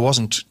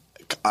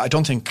 I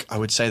don't think I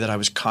would say that I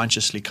was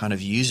consciously kind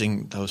of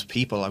using those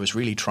people. I was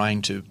really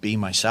trying to be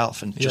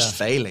myself and just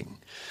failing.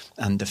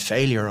 And the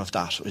failure of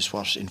that is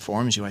what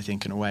informs you, I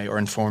think, in a way, or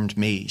informed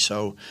me.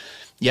 So,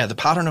 yeah, the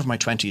pattern of my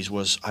 20s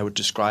was, I would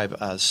describe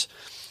as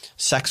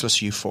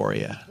sexless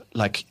euphoria,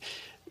 like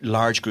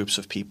large groups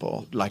of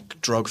people, like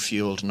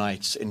drug-fueled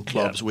nights in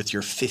clubs with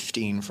your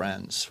 15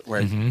 friends,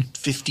 where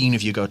 15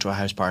 of you go to a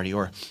house party,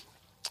 or,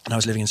 and I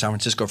was living in San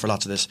Francisco for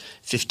lots of this,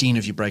 15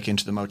 of you break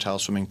into the motel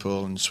swimming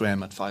pool and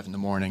swim at 5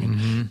 a.m,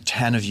 and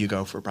 10 of you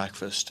go for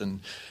breakfast, and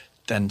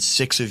then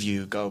 6 of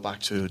you go back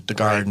to the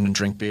garden and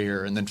drink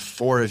beer, and then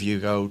 4 of you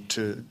go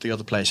to the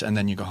other place, and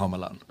then you go home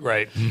alone.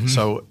 Right. Mm-hmm.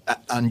 So,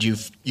 and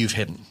you've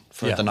hidden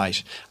for the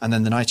night. And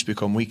then the nights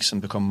become weeks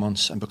and become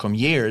months and become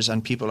years,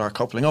 and people are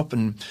coupling up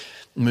and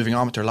moving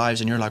on with their lives,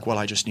 and you're like, well,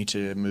 I just need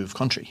to move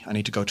country. I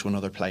need to go to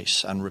another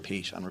place, and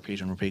repeat and repeat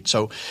and repeat.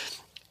 So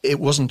I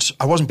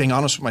wasn't being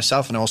honest with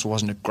myself, and I also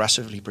wasn't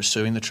aggressively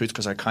pursuing the truth,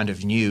 because I kind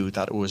of knew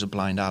that it was a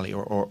blind alley,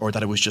 or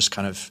that it was just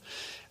kind of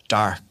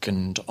dark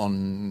and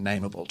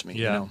unnameable to me.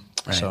 You know?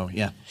 Right. So,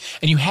 yeah.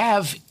 And you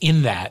have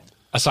in that,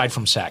 aside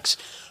from sex,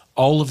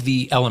 all of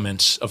the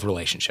elements of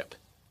relationship.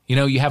 You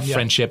know, you have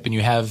friendship, and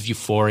you have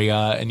euphoria,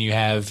 and you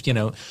have,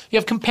 you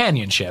have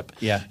companionship.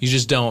 Yeah. You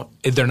just don't,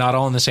 they're not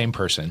all in the same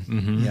person.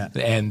 Mm-hmm. Yeah.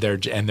 And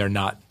they're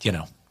not,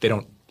 they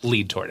don't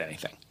lead toward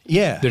anything.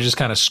 Yeah. They're just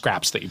kind of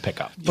scraps that you pick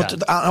up.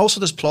 But also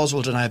there's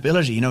plausible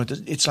deniability. You know,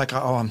 it's like,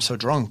 oh, I'm so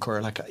drunk,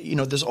 or like,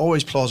 there's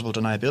always plausible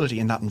deniability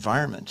in that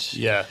environment.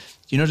 Yeah.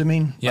 You know what I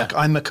mean? Yeah. Like,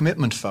 I'm a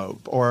commitment phobe,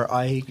 or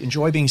I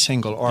enjoy being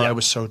single, or I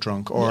was so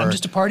drunk, or I'm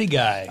just a party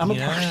guy. I'm a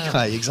party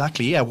guy,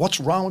 exactly. Yeah. What's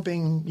wrong with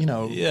being,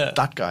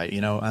 that guy,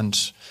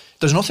 and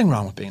there's nothing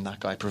wrong with being that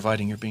guy,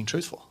 providing you're being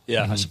truthful.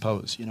 Yeah. I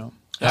suppose,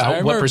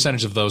 What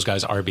percentage of those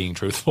guys are being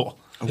truthful?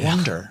 I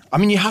wonder. I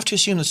mean, you have to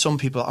assume that some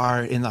people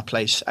are in that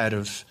place out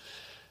of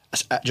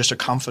just a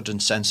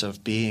confident sense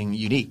of being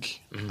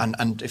unique. Mm-hmm.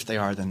 And if they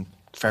are, then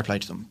fair play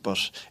to them.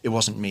 But it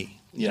wasn't me,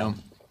 you know.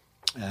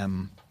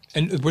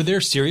 And were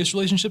there serious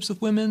relationships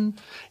with women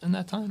in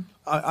that time?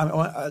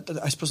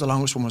 I suppose the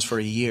longest one was for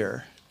a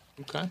year.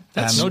 Okay.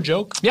 That's no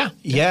joke. Yeah.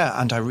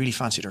 Yeah, and I really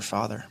fancied her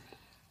father.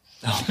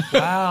 Oh,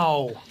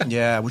 wow.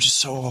 Yeah, which is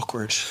so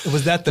awkward.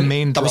 Was that the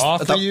main draw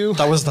for you?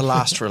 That was the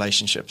last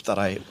relationship that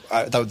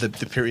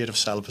the period of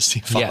celibacy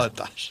followed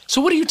that.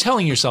 So what are you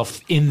telling yourself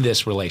in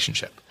this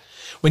relationship?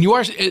 When you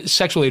are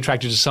sexually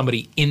attracted to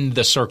somebody in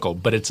the circle,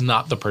 but it's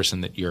not the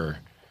person that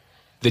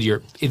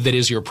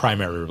is your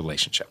primary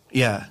relationship.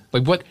 Yeah.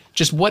 Like what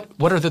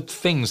are the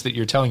things that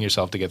you're telling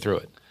yourself to get through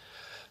it?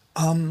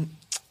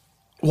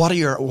 What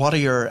are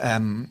your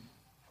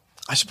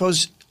I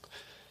suppose,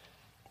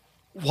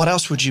 what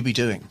else would you be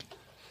doing?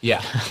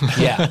 Yeah.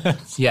 Yeah.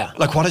 Yeah.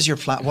 Like, what is your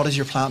plan? What is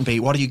your plan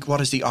B? What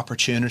is the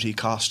opportunity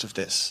cost of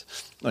this?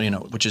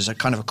 Which is a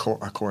kind of a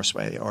coarse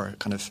way, or a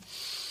kind of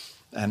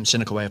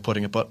cynical way of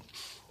putting it. But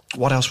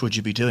what else would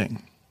you be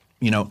doing?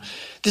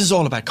 This is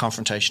all about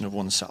confrontation of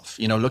oneself.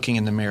 Looking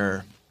in the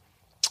mirror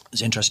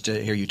was interested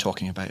to hear you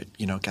talking about,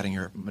 getting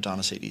your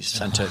Madonna CDs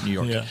sent to New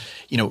York.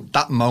 Yeah.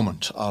 That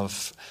moment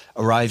of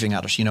arriving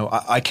at it,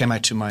 I came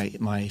out to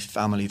my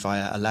family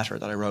via a letter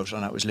that I wrote,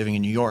 and I was living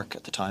in New York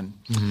at the time.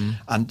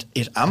 And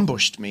it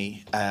ambushed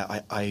me.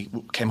 I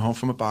came home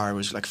from a bar. It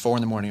was like 4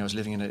 a.m. I was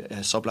living in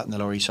a sublet in the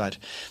Lower East Side.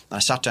 And I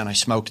sat down, I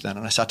smoked then,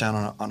 and I sat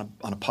down on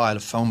a pile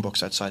of phone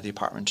books outside the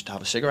apartment to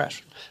have a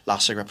cigarette,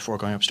 last cigarette before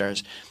going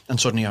upstairs.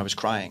 And suddenly I was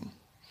crying.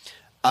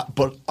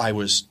 But I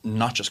was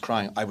not just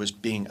crying; I was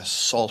being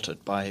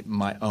assaulted by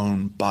my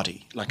own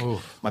body. Like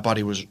my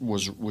body was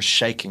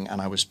shaking,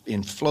 and I was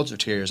in floods of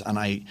tears. And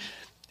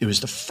it was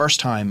the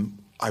first time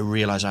I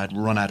realized I had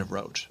run out of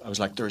road. I was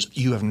like,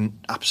 you have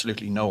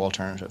absolutely no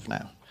alternative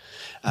now.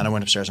 And I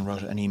went upstairs and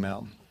wrote an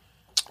email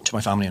to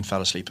my family and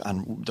fell asleep.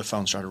 And the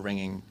phone started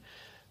ringing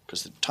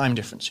because the time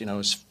difference,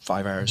 is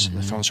 5 hours.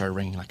 The phone started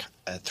ringing like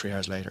 3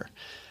 hours later.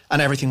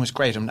 And everything was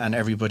great, and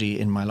everybody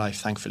in my life,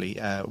 thankfully,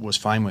 was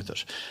fine with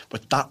it.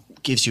 But that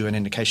gives you an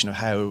indication of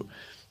how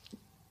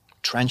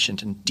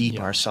trenchant and deep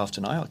our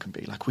self-denial can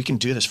be. Like, we can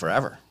do this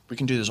forever. We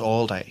can do this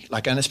all day.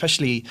 Like, and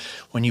especially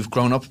when you've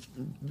grown up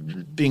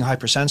being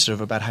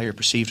hypersensitive about how you're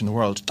perceived in the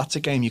world, that's a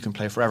game you can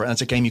play forever, and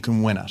it's a game you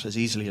can win at as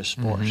easily as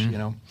sport.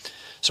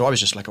 So I was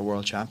just like a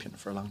world champion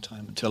for a long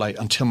time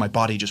until my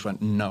body just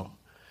went no.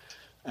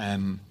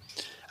 And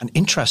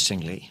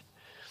interestingly,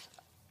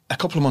 a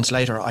couple of months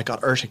later, I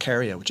got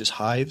urticaria, which is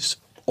hives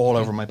all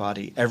over my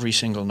body every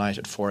single night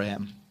at 4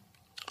 a.m.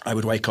 I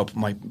would wake up,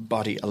 my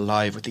body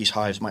alive with these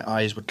hives. My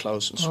eyes would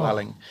close and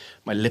swelling.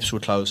 My lips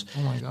would close.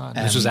 Oh, my God.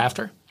 This was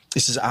after?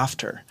 This is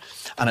after.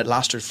 And it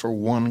lasted for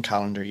 1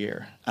 calendar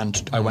year.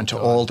 And I went to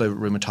all the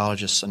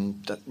rheumatologists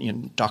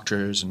and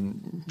doctors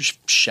and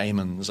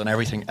shamans and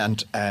everything.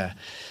 And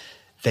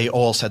they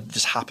all said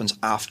this happens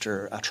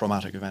after a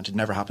traumatic event. It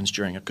never happens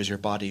during it because your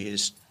body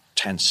is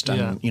tensed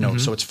and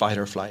so it's fight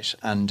or flight,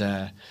 and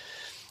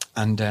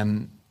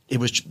it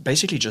was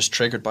basically just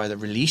triggered by the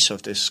release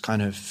of this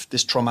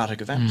traumatic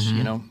event,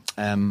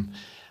 and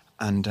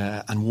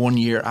 1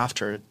 year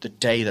after the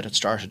day that it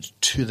started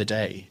to the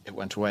day it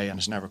went away and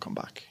has never come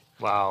back.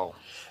 Wow.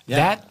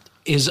 That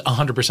is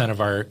 100% of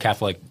our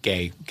Catholic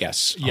gay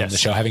guests on the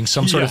show, having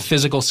some sort of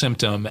physical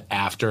symptom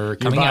after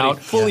coming out,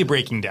 fully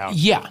breaking down.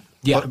 Yeah.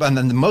 And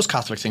then the most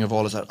Catholic thing of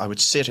all is that I would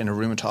sit in a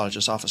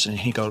rheumatologist's office and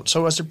he'd go,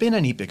 so has there been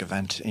any big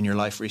event in your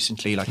life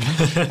recently? Like,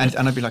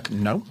 and I'd be like,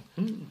 no.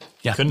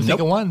 Yeah. Couldn't think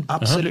of one.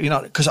 Absolutely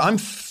not. Because I'm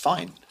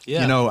fine.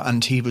 Yeah.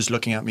 And he was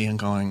looking at me and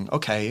going,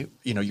 okay,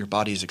 your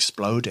body is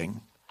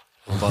exploding.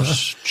 But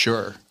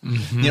sure,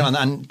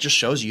 and just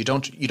shows you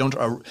don't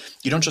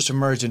just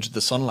emerge into the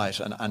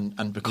sunlight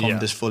and become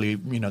this fully,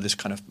 this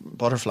kind of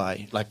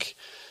butterfly. Like,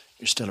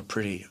 you're still a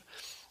pretty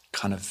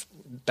kind of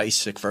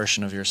basic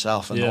version of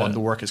yourself, and the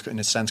work is in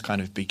a sense kind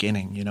of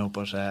beginning,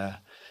 but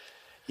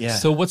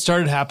So what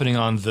started happening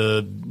on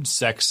the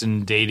sex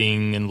and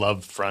dating and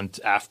love front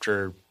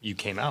after you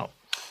came out?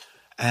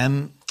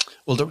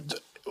 Well,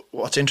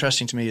 what's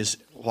interesting to me is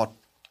what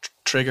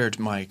triggered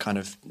my kind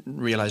of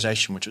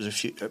realization, which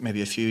was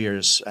maybe a few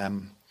years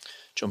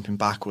jumping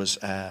back, was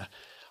I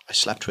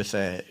slept with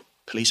a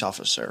police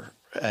officer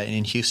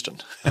in Houston.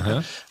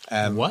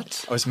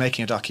 What? I was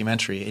making a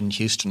documentary in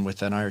Houston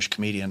with an Irish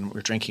comedian. We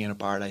were drinking in a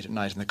bar late at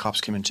night, and the cops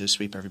came in to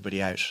sweep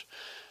everybody out.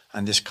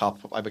 And this cop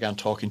I began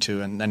talking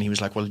to, and then he was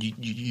like, well,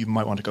 you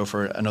might want to go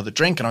for another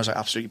drink. And I was like,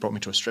 absolutely. He brought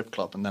me to a strip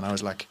club. And then I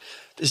was like,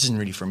 this isn't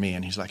really for me.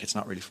 And he's like, it's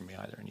not really for me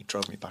either. And he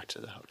drove me back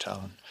to the hotel.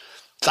 And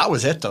that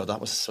was it, though.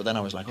 So then I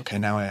was like, okay,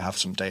 now I have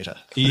some data.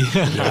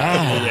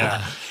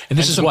 Yeah. And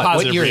this is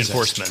what year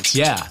reinforcements.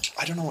 Yeah.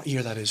 I don't know what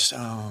year that is.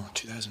 Oh,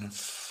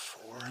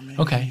 2004 maybe.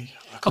 Okay.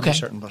 I couldn't be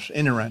certain, but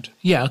in and around.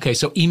 Yeah, okay.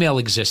 So email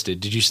existed.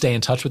 Did you stay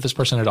in touch with this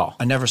person at all?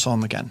 I never saw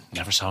him again.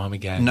 Never saw him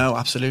again. No,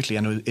 absolutely.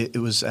 And it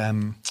was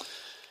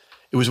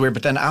weird.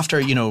 But then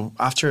after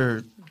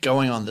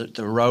going on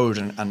the road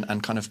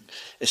and kind of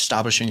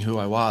establishing who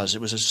I was,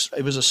 it was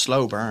a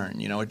slow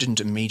burn. It didn't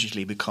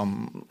immediately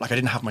become like I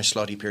didn't have my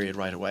slutty period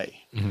right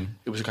away. Mm-hmm.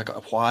 It was like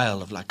a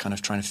while of like kind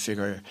of trying to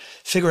figure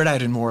it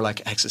out in more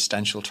like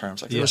existential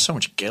terms. Like there was so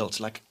much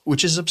guilt, like,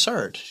 which is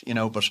absurd,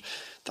 but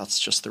that's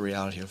just the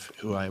reality of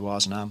who I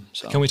was and am.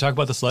 So can we talk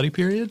about the slutty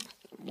period?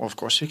 Well, of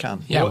course we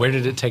can. Yeah, where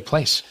did it take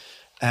place?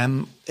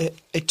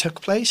 It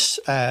took place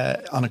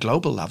on a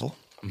global level.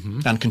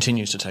 Mm-hmm. And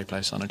continues to take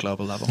place on a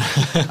global level.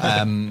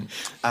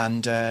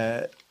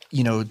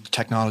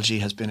 Technology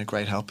has been a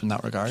great help in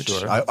that regard.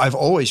 Sure. I've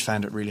always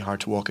found it really hard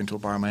to walk into a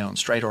bar on my own,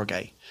 straight or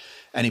gay,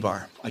 any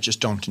bar. I just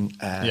don't.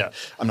 I'm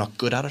not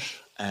good at it.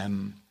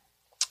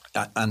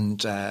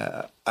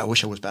 I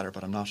wish I was better,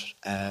 but I'm not.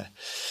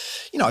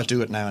 I'll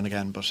do it now and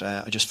again, but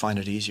I just find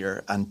it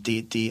easier. And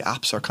the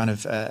apps are kind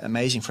of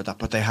amazing for that,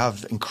 but they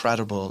have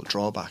incredible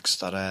drawbacks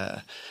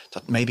that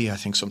maybe I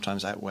think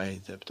sometimes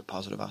outweigh the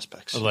positive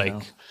aspects.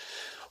 Like,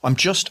 I'm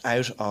just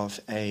out of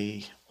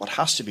what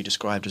has to be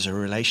described as a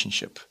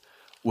relationship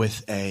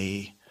with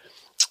an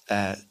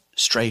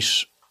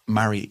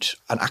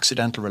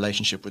accidental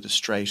relationship with a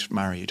straight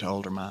married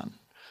older man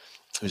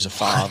who's a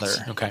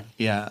father. Okay.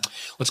 Yeah.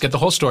 Let's get the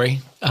whole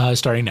story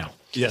starting now.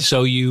 Yes.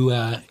 So you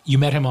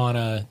met him on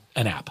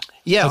an app.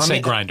 Yeah, Let's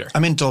say Grindr.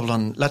 I'm in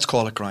Dublin. Let's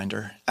call it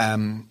Grindr.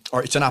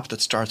 Or it's an app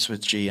that starts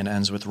with G and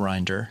ends with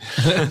Rinder.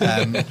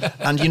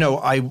 And you know,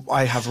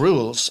 I have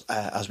rules,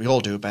 as we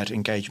all do, about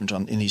engagement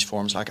in these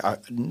forums. Like,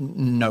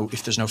 no,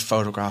 if there's no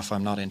photograph,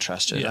 I'm not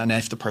interested. Yeah. And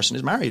if the person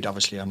is married,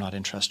 obviously, I'm not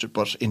interested.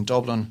 But in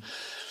Dublin,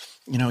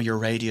 you know, your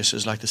radius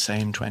is like the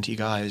same 20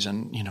 guys,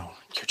 and you know,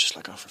 you're just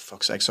like, oh, for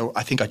fuck's sake. So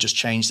I think I just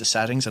changed the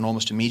settings and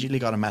almost immediately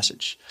got a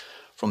message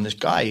from this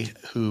guy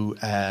who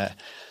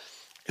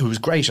was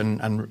great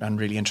and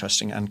really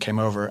interesting, and came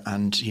over,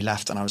 and he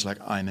left, and I was like,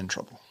 I'm in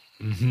trouble.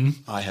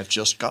 I have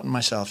just gotten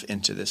myself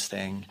into this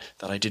thing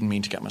that I didn't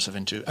mean to get myself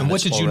into. And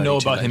what it's did you know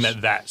already too about him late.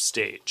 at that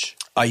stage?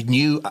 I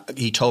knew,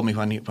 he told me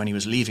when he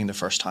was leaving the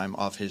first time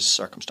of his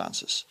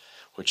circumstances,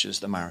 which is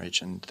the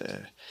marriage and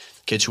the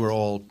kids who are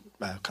all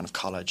kind of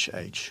college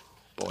age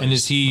boys. And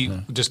is he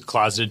just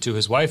closeted to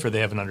his wife, or they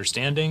have an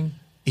understanding?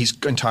 He's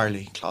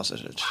entirely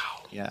closeted. Wow.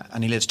 Yeah,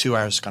 and he lives 2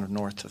 hours kind of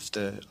north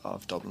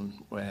of Dublin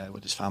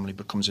with his family,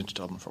 but comes into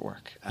Dublin for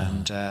work.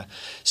 And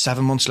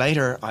 7 months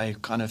later,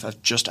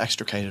 I've just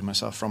extricated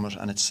myself from it,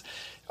 and it's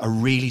a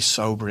really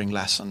sobering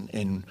lesson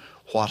in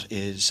what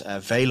is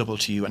available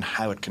to you and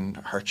how it can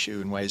hurt you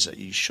in ways that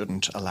you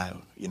shouldn't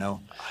allow. You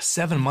know,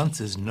 7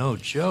 months is no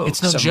joke.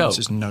 It's no 7 joke. months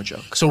is no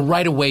joke. So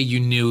right away you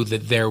knew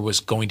that there was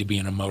going to be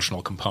an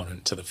emotional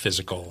component to the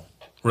physical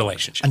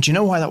relationship. And do you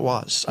know why that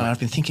was? And I've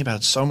been thinking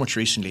about it so much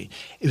recently.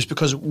 It was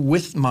because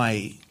with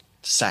my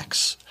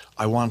sex,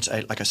 I want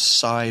a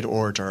side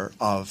order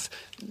of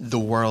the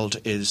world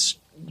is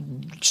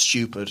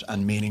stupid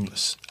and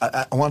meaningless.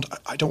 I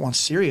don't want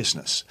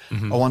seriousness.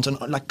 I want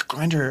like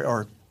Grindr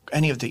or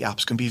any of the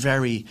apps can be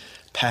very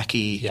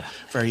pecky,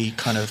 very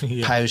kind of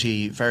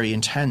pouty, very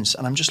intense,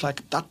 and I'm just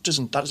like, that is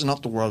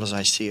not the world as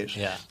I see it.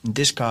 Yeah. And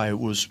this guy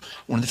was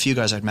one of the few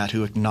guys I'd met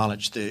who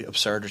acknowledged the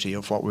absurdity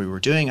of what we were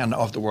doing and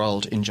of the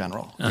world in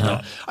general. You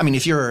know? I mean,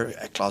 if you're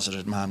a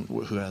closeted man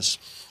who has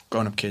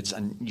grown-up kids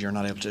and you're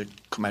not able to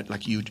come out,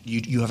 like you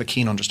have a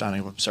keen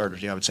understanding of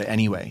absurdity, I would say,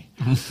 anyway.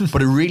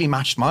 But it really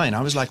matched mine.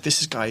 I was like,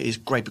 this guy is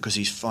great because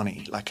he's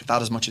funny. Like,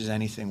 that as much as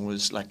anything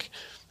was like,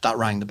 that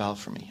rang the bell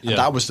for me. And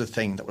that was the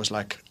thing that was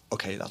like,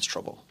 okay, that's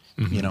trouble.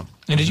 You know.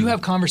 And did you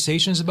have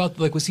conversations about,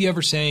 like, was he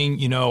ever saying,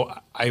 you know,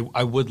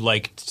 I would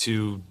like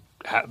to,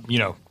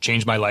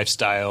 change my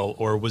lifestyle,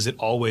 or was it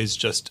always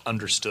just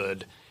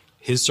understood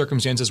his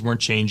circumstances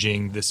weren't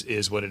changing, this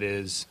is what it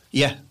is?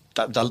 Yeah.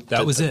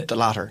 That was it. The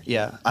latter,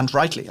 yeah. And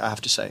rightly, I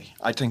have to say.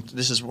 I think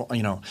this is,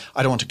 I don't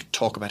want to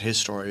talk about his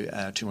story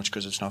too much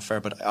because it's not fair,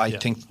 but I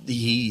think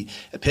he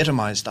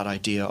epitomized that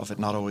idea of it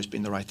not always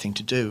being the right thing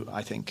to do.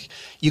 I think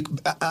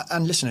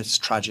and listen, it's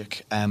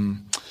tragic.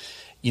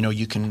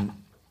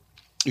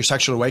 Your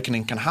sexual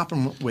awakening can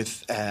happen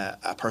with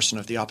a person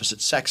of the opposite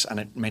sex, and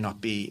it may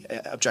not be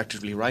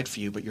objectively right for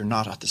you, but you're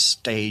not at the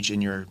stage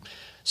in your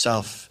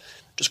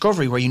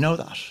self-discovery where you know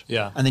that.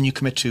 Yeah. And then you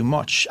commit too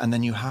much, and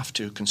then you have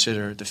to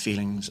consider the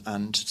feelings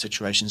and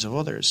situations of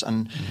others.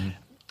 And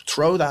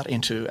throw that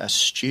into a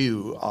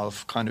stew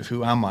of kind of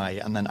who am I,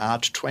 and then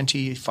add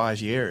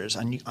 25 years,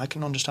 and I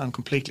can understand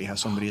completely how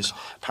somebody is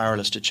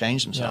powerless to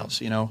change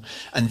themselves,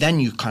 And then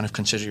you kind of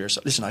consider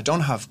yourself, listen, I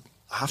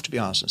have to be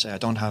honest and say I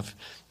don't have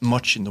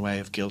much in the way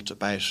of guilt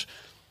about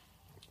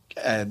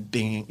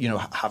being,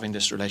 having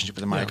this relationship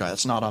with a married guy.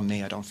 That's not on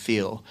me, I don't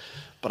feel.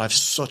 But I have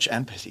such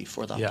empathy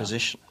for that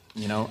position,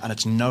 and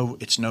it's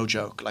no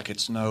joke. Like,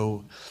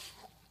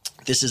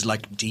 this is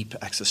like deep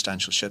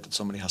existential shit that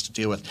somebody has to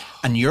deal with.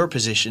 And your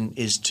position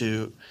is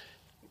to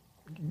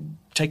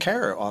take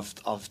care of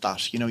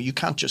that. You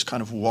can't just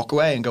kind of walk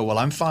away and go, well,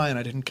 I'm fine.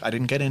 I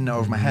didn't get in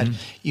over my head.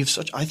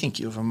 I think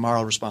you have a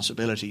moral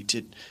responsibility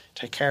to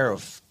take care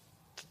of,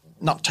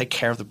 not take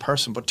care of the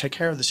person, but take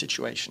care of the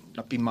situation.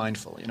 Not be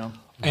mindful,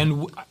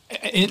 And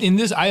in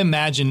this, I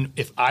imagine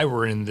if I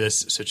were in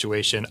this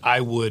situation,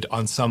 I would,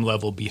 on some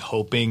level, be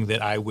hoping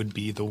that I would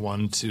be the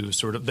one to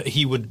that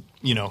he would,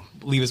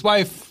 leave his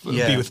wife,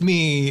 be with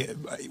me.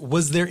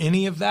 Was there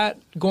any of that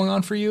going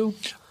on for you?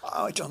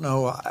 I don't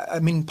know. I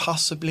mean,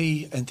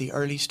 possibly in the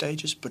early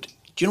stages, but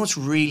do you know what's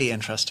really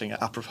interesting,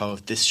 apropos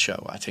of this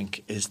show, I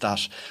think, is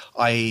that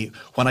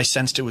when I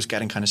sensed it was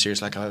getting kind of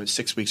serious, like I was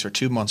 6 weeks or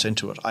 2 months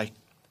into it, I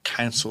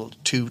counselled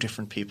two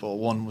different people.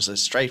 One was a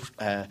straight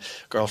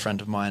girlfriend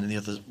of mine, and the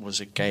other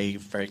was a gay,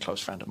 very close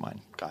friend of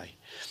mine, guy.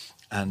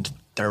 And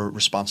their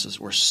responses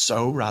were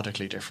so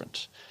radically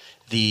different.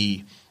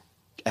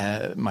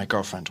 My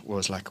girlfriend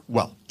was like,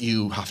 well,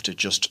 you have to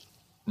just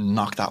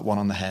knock that one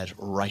on the head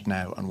right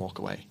now and walk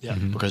away,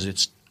 because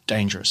it's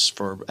dangerous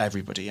for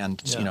everybody,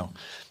 and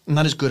and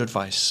that is good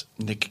advice.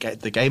 And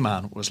the gay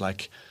man was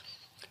like,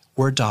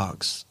 we're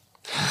dogs.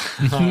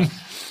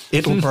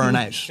 It'll burn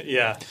out.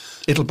 Yeah.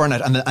 It'll burn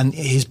out. And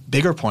his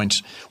bigger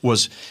point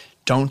was,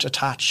 don't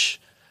add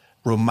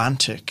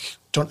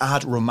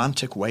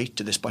romantic weight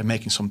to this by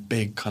making some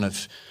big kind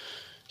of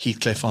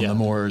Heathcliff on the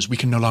moors, we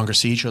can no longer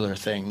see each other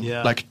thing.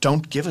 Yeah. Like,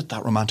 don't give it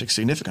that romantic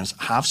significance.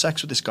 Have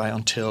sex with this guy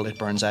until it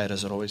burns out,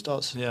 as it always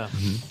does. Yeah.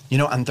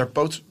 And they're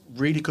both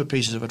really good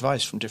pieces of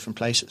advice from different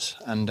places.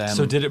 And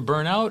So did it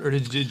burn out, or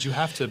did you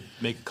have to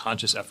make a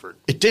conscious effort?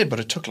 it did, but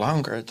it took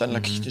longer. Then,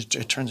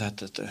 it turns out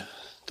that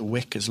the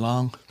wick is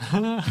long.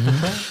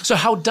 So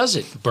how does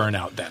it burn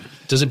out then?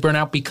 Does it burn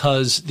out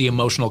because the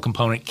emotional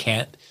component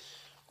can't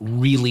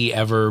really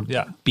ever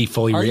be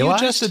fully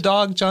realized? Are you just a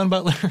dog, John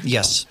Butler?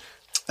 Yes,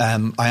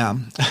 I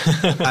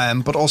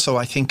am. But also,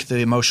 I think the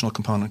emotional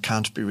component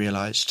can't be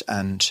realized,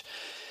 and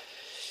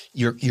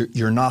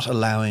you're not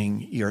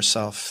allowing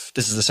yourself.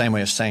 This is the same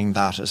way of saying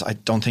that as I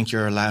don't think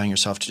you're allowing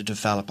yourself to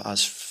develop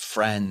as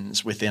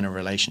friends within a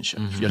relationship.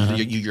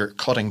 You're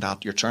cutting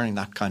that. You're turning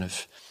that kind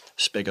of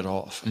spigot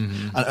off.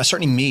 And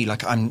certainly me,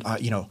 like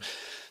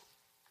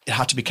it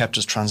had to be kept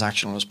as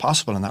transactional as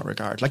possible in that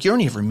regard. Like, you're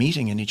only ever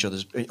meeting in each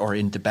other's or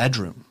in the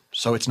bedroom,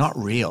 so it's not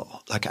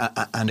real. Like,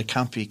 and it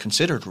can't be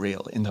considered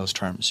real in those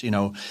terms.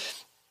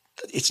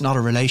 It's not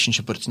a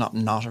relationship, but it's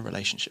not a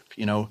relationship.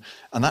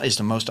 And that is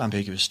the most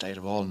ambiguous state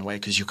of all in a way,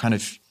 because you kind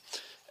of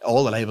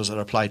all the labels that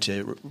apply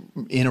to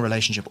in a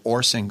relationship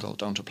or single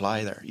don't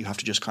apply there. You have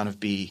to just kind of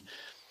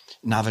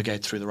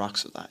navigate through the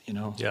rocks of that.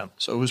 Yeah.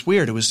 So it was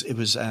weird. It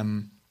was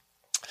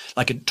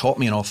like, it taught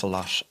me an awful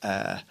lot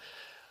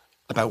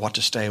about what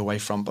to stay away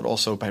from, but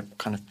also about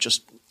kind of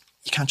just,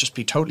 you can't just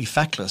be totally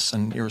feckless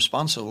and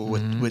irresponsible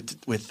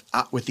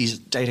with these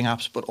dating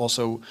apps, but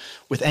also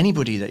with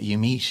anybody that you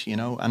meet,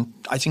 And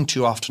I think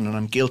too often, and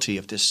I'm guilty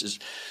of this, is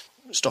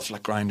stuff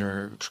like Grindr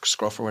or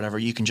Scruff or whatever.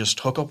 You can just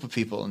hook up with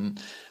people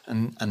and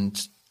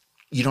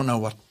you don't know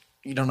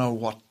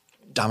what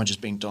damage is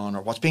being done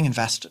or what's being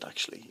invested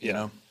actually, you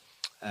know.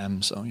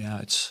 So yeah,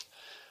 I've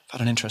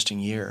had an interesting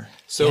year.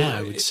 So yeah,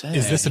 I would say.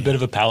 Is this a bit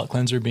of a palate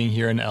cleanser being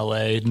here in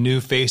LA? New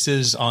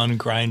faces on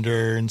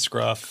Grindr and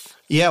Scruff?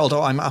 Yeah,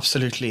 although I'm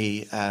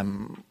absolutely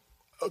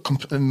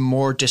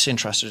more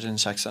disinterested in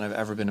sex than I've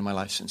ever been in my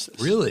life since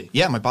this. Really?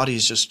 Yeah, my body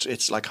is just,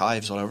 it's like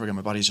hives all over again.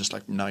 My body's just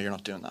like, no, you're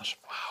not doing that.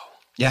 Wow.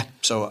 Yeah,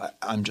 so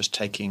I'm just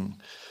taking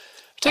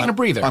a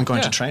breather. I'm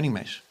going to Training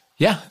Mate.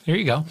 Yeah, there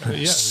you go.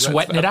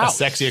 Sweating it out. A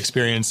sexy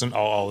experience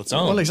all its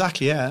own. Well,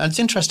 exactly, yeah. And it's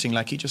interesting,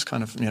 like, you just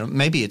kind of,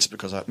 maybe it's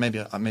because maybe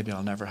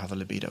I'll never have a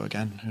libido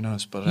again. Who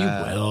knows? But you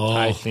will.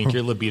 I think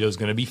your libido is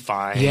going to be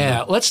fine.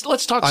 Yeah, let's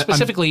talk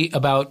specifically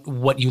about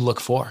what you look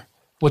for.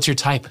 What's your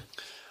type?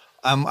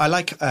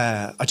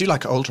 I do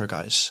like older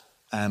guys.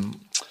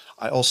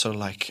 I also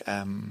like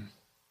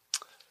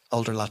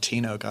older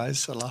Latino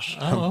guys a lot.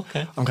 Oh,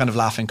 okay. I'm kind of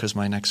laughing because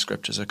my next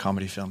script is a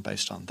comedy film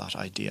based on that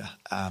idea.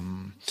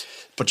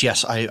 But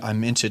yes,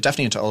 I'm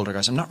definitely into older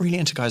guys. I'm not really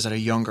into guys that are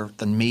younger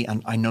than me,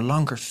 and I no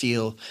longer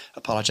feel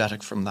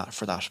apologetic for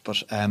that.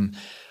 But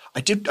I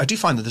do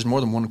find that there's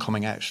more than one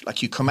coming out.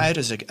 Like, you come out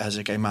as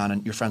a gay man,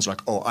 and your friends are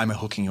like, "Oh, I'm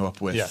hooking you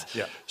up with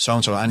so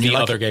and so," and the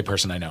other gay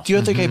person I know. The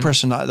other gay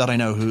person that I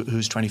know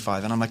who's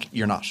 25, and I'm like,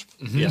 "You're not,"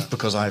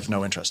 because I have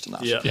no interest in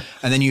that. Yeah.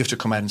 And then you have to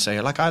come out and say,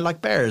 like, I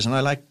like bears, and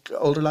I like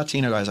older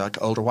Latino guys, I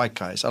like older white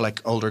guys, I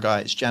like older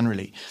guys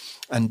generally,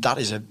 and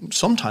that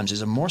sometimes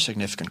is a more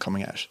significant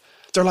coming out.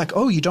 They're like,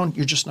 "Oh,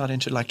 you're just not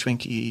into like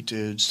Twinkie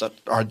dudes that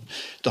are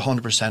the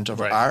 100%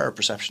 of our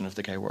perception of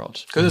the gay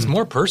world." Because it's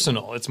more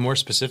personal. It's more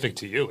specific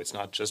to you. It's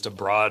not just a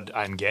broad,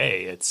 I'm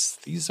gay.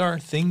 These are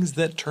things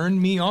that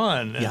turn me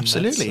on. Yeah,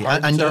 absolutely.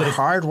 And they're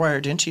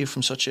hardwired into you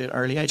from such an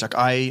early age. Like,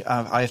 I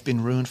have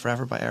been ruined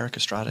forever by Eric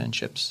Estrada and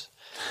Chips.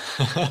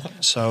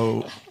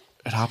 So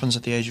it happens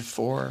at the age of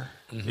 4.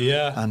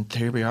 Yeah. And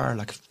here we are,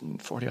 like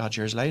 40 odd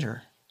years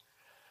later.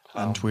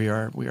 And we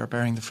are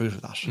bearing the fruit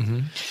of that. Mm-hmm.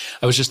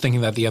 I was just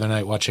thinking that the other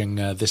night watching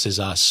This Is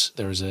Us.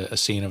 There was a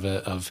scene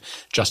of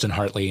Justin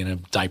Hartley in a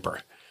diaper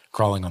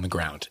crawling on the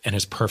ground and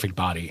his perfect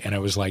body, and I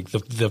was like,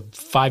 the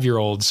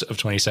 5-year-olds of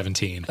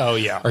 2017 are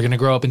going to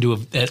grow up into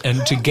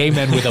gay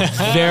men with a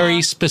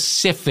very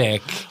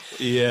specific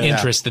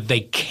interest that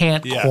they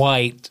can't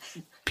quite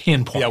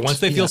pinpoint. Yeah, once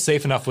they feel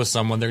safe enough with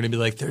someone, they're going to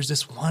be like, "There's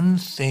this one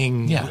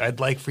thing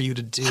I'd like for you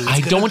to do." I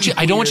don't want you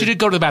to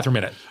go to the bathroom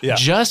in it. Yeah.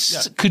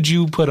 Could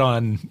you put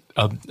on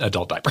an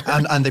adult diaper?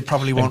 And they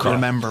probably won't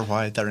remember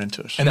why they're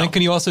into it. And then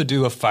can you also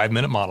do a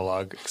 5-minute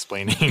monologue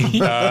explaining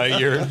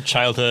your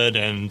childhood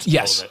and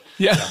all of it?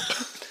 Yeah.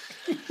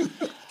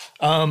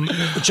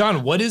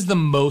 John, what is the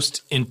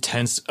most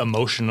intense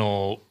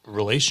emotional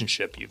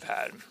relationship you've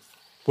had?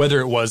 Whether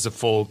it was a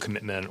full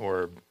commitment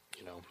or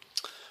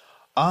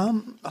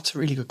that's a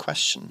really good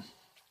question.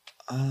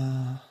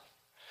 I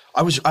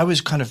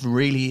was kind of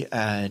really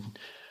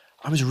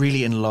I was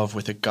really in love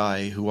with a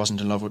guy who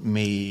wasn't in love with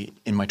me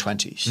in my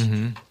 20s.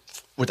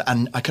 Mm-hmm.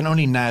 And I can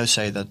only now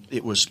say that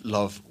it was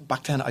love.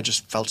 Back then, I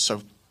just felt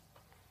so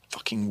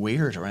fucking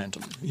weird around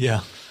him.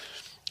 Yeah.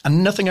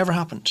 And nothing ever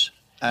happened.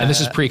 And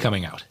this is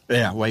pre-coming out.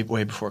 Yeah, way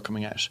before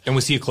coming out. And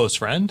was he a close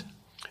friend?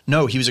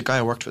 No, he was a guy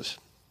I worked with.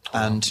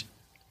 And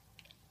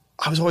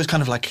I was always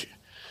kind of like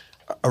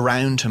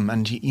around him,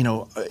 and he,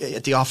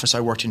 at the office I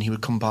worked in, he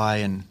would come by,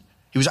 and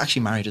he was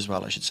actually married as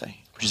well, I should say,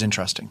 which is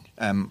interesting.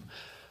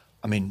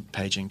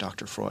 Paging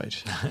Dr. Freud.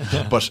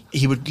 But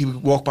he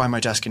would walk by my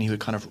desk, and he would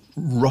kind of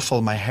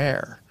ruffle my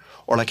hair,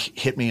 or like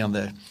hit me on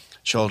the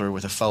shoulder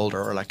with a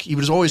folder, or like he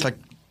was always like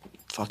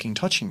fucking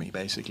touching me,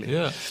 basically.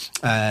 Yeah.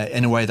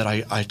 In a way that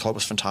I thought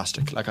was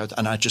fantastic.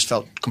 And I just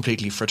felt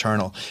completely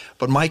fraternal.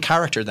 But my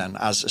character then,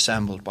 as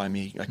assembled by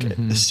me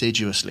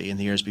assiduously in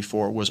the years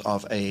before, was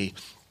of a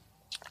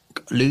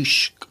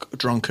louche,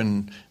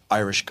 drunken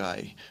Irish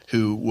guy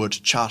who would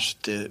chat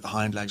the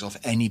hind legs off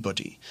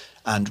anybody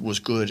and was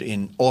good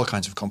in all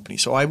kinds of company.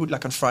 So I would,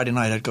 like on Friday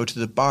night, I'd go to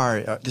the bar.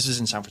 This is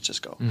in San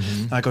Francisco.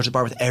 And I'd go to the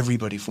bar with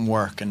everybody from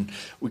work, and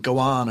we'd go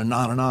on and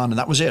on and on, and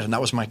that was it. And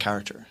that was my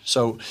character.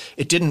 So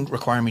it didn't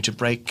require me to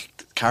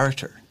break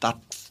character. That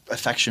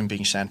affection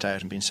being sent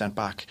out and being sent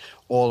back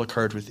all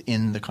occurred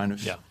within the kind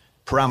of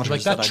parameters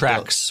like that I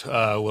tracks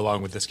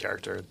along with this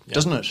character,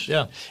 doesn't it?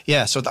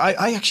 Yeah. So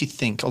I actually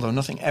think, although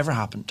nothing ever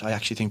happened, I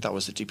actually think that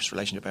was the deepest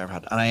relationship I ever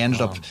had, and I ended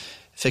up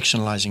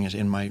fictionalizing it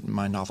in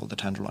my novel, The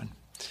Tenderloin,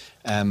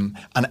 and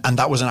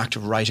that was an act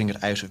of writing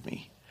it out of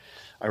me.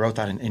 I wrote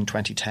that in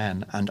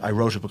 2010, and I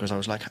wrote it because I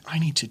was like, I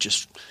need to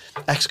just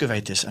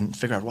excavate this and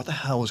figure out what the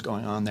hell was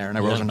going on there, and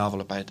I wrote a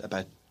novel about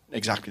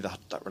exactly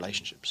that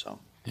relationship. So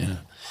yeah.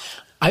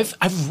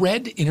 I've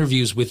read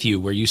interviews with you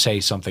where you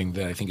say something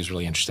that I think is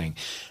really interesting,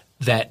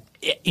 that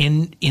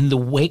in the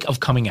wake of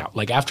coming out,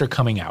 like after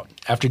coming out,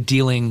 after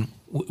dealing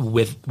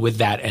with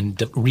that and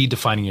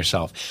redefining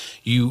yourself,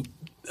 you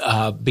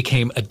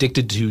became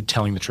addicted to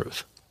telling the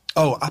truth.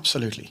 Oh,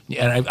 absolutely.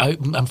 And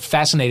I'm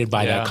fascinated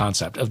by that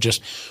concept of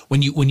just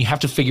when you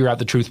have to figure out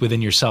the truth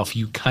within yourself,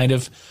 you kind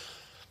of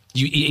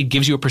it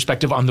gives you a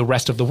perspective on the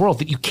rest of the world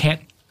that you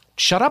can't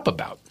shut up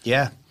about.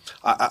 Yeah.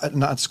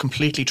 That's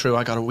completely true.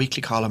 I got a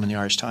weekly column in the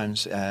Irish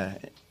Times. I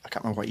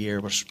can't remember what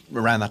year, but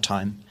around that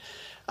time.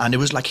 And it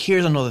was like,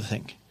 here's another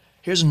thing.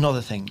 Here's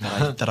another thing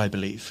that I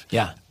believe.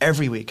 Yeah.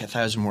 Every week,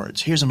 1,000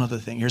 words. Here's another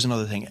thing. Here's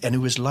another thing. And it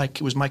was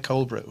my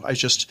cold brew. I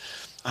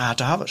had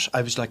to have it.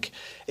 I was like,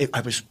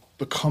 I was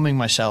becoming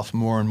myself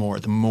more and more.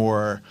 The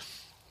more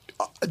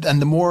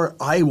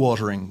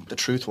eye-watering the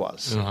truth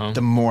was,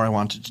 the more I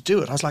wanted to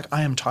do it. I was like,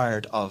 I am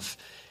tired of.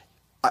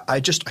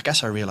 I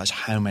guess I realized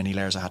how many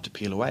layers I had to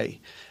peel away,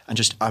 and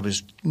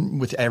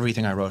with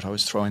everything I wrote, I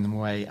was throwing them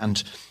away,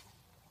 and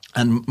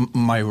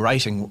my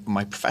writing,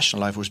 my professional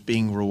life was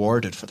being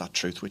rewarded for that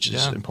truth, which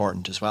is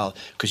important as well,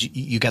 because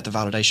you get the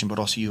validation, but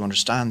also you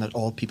understand that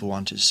all people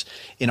want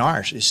in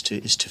art is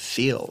to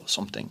feel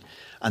something,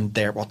 and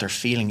what they're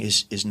feeling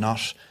is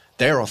not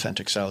their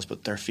authentic selves,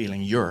 but they're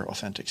feeling your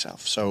authentic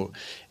self. So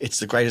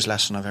it's the greatest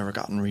lesson I've ever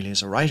gotten, really,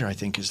 as a writer, I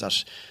think, is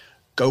that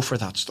go for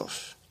that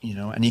stuff.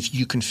 And if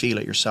you can feel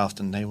it yourself,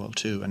 then they will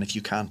too. And if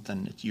you can't,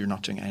 then you're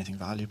not doing anything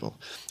valuable.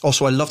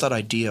 Also, I love that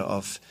idea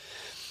of,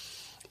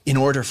 in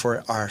order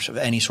for art of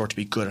any sort to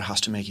be good, it has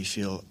to make you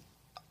feel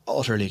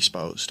utterly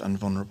exposed and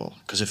vulnerable.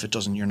 Because if it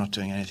doesn't, you're not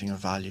doing anything of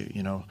value,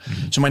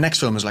 So my next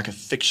film is like a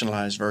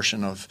fictionalized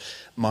version of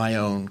my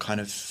own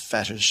kind of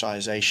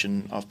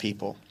fetishization of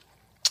people.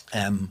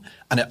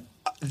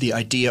 The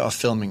idea of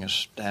filming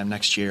it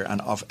next year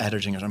and of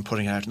editing it and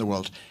putting it out in the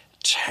world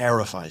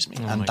terrifies me,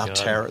 and that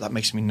terror that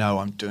makes me know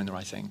I'm doing the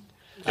right thing.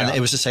 And it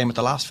was the same with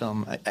the last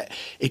film.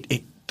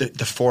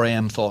 The 4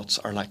 a.m. thoughts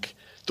are like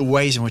the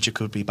ways in which it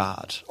could be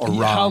bad or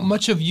wrong. How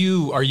much of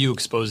you are you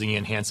exposing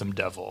in Handsome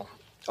Devil?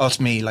 Oh,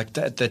 it's me, like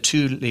the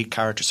two lead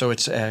characters. So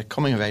it's a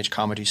coming-of-age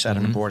comedy set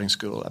in a boarding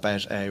school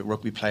about a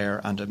rugby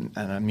player and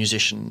a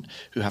musician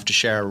who have to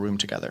share a room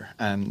together.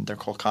 They're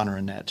called Connor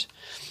and Ned.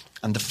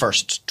 And the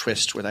first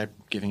twist, without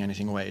giving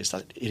anything away, is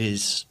that it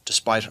is,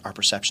 despite our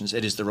perceptions,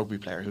 it is the rugby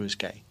player who is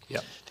gay,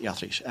 the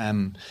athlete.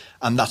 And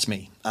that's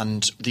me.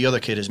 And the other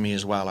kid is me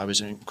as well. I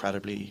was an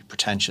incredibly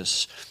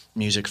pretentious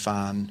music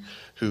fan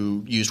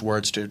who used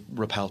words to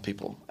repel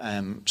people.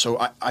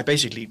 So I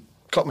basically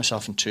cut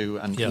myself in two,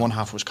 and one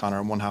half was Connor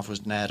and one half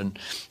was Ned. And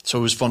so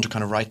it was fun to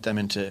kind of write them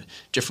into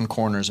different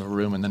corners of a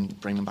room and then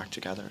bring them back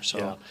together.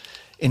 So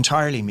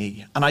entirely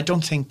me. And I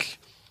don't think...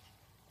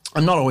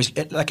 I'm not always,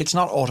 it's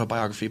not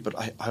autobiography, but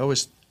I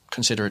always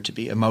consider it to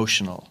be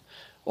emotional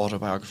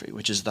autobiography,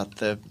 which is that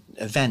the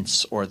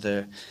events or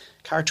the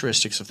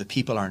characteristics of the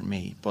people aren't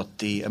me, but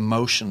the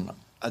emotional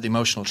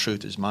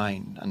truth is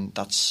mine. And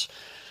that's,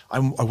 I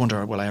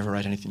wonder, will I ever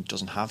write anything that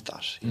doesn't have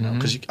that?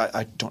 Because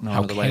I don't know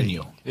how the way. can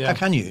you? Yeah. How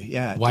can you?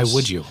 Yeah. Why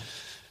would you?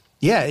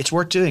 Yeah, it's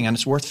worth doing, and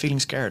it's worth feeling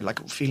scared.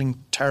 Like,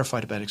 feeling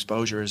terrified about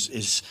exposure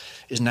is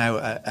now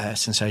a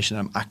sensation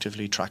I'm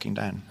actively tracking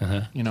down.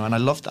 And I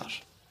love that.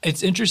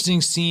 It's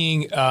interesting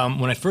seeing,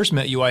 when I first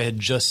met you, I had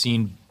just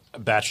seen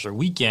Bachelor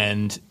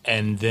Weekend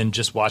and then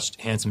just watched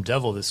Handsome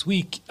Devil this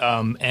week.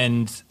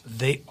 And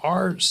they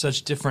are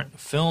such different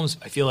films.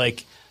 I feel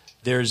like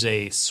there's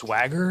a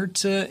swagger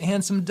to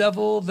Handsome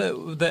Devil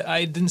that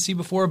I didn't see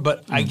before.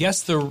 But I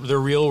guess the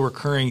real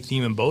recurring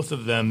theme in both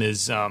of them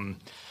is kind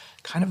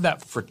of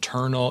that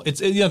fraternal. It's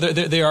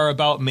they are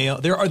about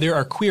male. There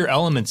are queer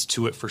elements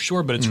to it for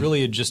sure, but it's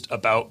really just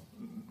about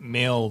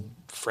male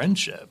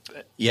friendship.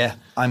 Yeah,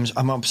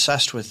 I'm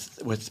obsessed with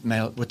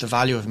the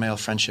value of male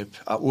friendship,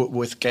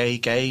 with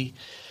gay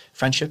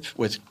friendship,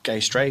 with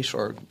gay straight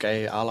or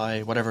gay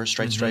ally, whatever,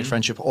 straight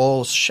friendship,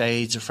 all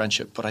shades of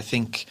friendship. But I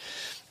think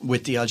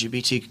with the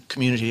LGBT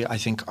community, I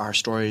think our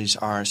stories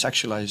are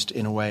sexualized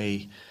in a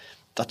way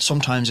that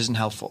sometimes isn't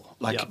helpful.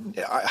 Like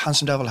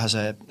Handsome Devil has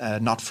a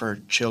not for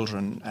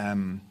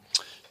children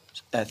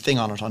a thing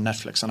on it on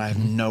Netflix, and I have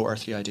no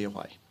earthly idea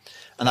why.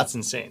 And that's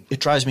insane. It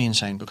drives me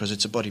insane because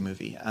it's a buddy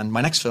movie, and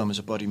my next film is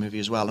a buddy movie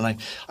as well. And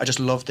I just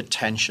love the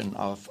tension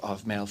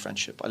of male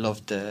friendship. I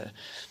love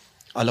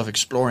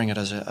exploring it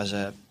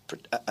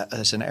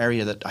as an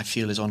area that I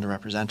feel is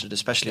underrepresented,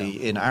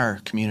 especially in our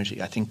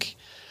community. I think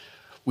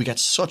we get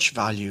such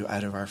value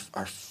out of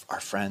our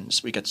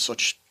friends. We get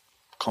such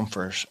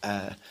comfort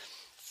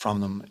from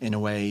them in a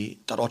way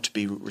that ought to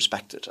be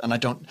respected. And I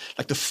don't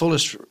like the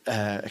fullest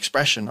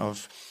expression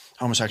of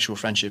homosexual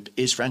friendship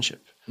is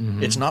friendship.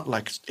 Mm-hmm.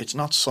 It's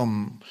not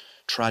some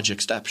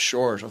tragic step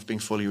short of being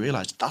fully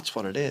realized. That's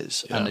what it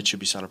is, and it should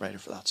be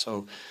celebrated for that.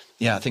 So,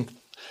 yeah, I think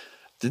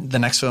the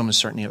next film is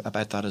certainly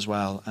about that as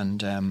well.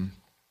 And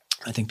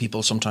I think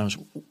people sometimes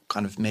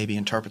kind of maybe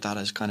interpret that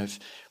as kind of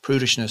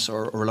prudishness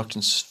or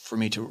reluctance for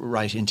me to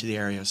write into the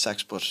area of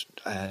sex, but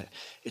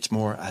it's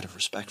more out of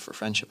respect for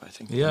friendship, I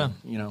think. Yeah.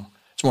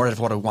 It's more out of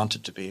what I want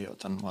it to be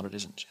than what it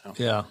isn't,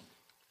 Yeah.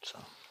 So.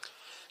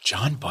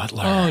 John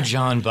Butler. Oh,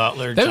 John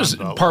Butler. That was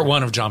part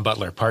one of John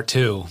Butler. Part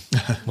two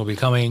will be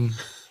coming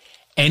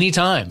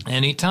anytime.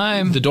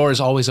 Anytime. The door is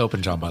always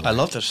open, John Butler. I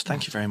loved it.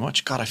 Thank you very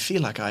much. God, I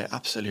feel like I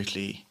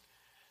absolutely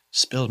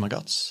spilled my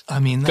guts.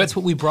 I mean, that's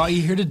what we brought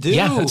you here to do.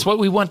 Yeah, that's what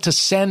we want to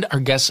send our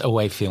guests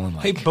away feeling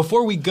like. Hey,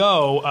 before we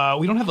go,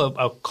 we don't have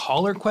a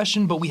caller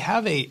question, but we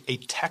have a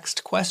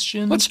text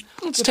question. Let's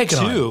take it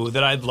on.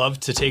 That I'd love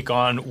to take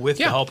on with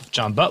the help of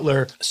John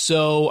Butler.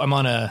 So I'm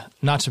on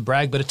not to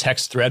brag, but a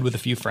text thread with a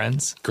few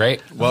friends. Great.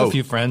 Whoa. A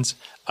few friends.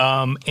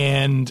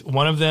 And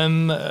one of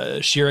them,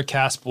 Shira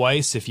Casp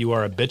Weiss, if you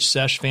are a Bitch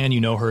Sesh fan,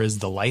 you know her as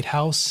The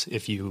Lighthouse.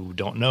 If you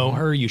don't know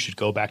her, you should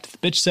go back to the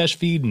Bitch Sesh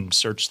feed and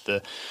search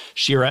the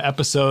Shira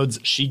episodes.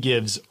 She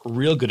gives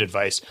real good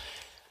advice.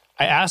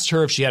 I asked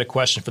her if she had a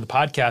question for the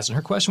podcast, and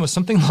her question was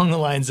something along the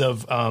lines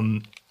of, I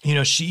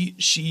don't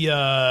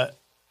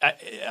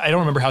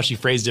remember how she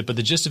phrased it, but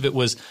the gist of it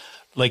was,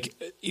 like,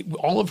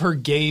 all of her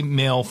gay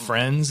male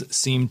friends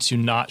seem to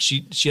not –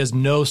 she has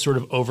no sort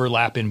of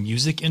overlap in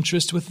music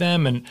interest with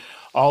them, and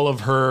all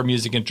of her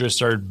music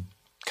interests are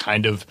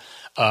kind of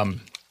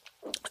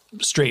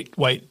straight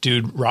white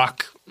dude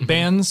rock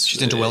bands.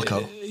 She's into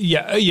Wilco.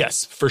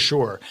 Yes, for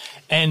sure.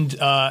 And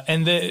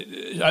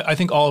I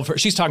think all of her –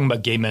 she's talking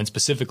about gay men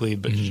specifically,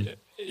 but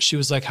she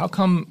was like, how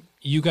come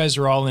you guys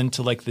are all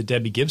into, like, the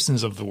Debbie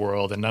Gibsons of the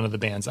world and none of the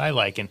bands I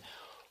like? And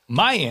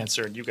my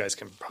answer, and you guys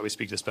can probably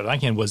speak this better than I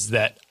can, was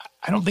that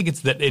I don't think it's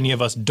that any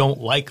of us don't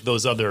like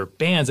those other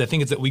bands. I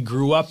think it's that we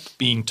grew up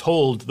being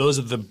told those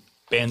are the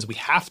bands we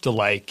have to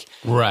like.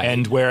 Right.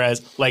 And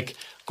whereas, like,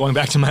 going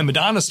back to my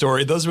Madonna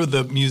story, those were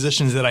the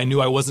musicians that I knew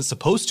I wasn't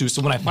supposed to.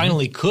 So when I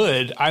finally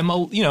could,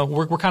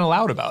 we're kind of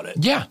loud about it.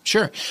 Yeah,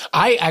 sure.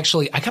 I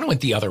kind of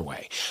went the other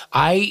way.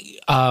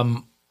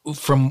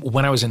 From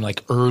when I was in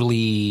like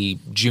early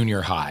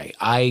junior high,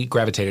 I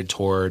gravitated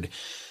toward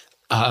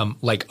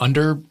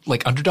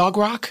underdog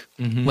rock,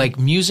 like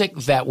music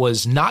that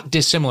was not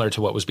dissimilar to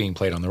what was being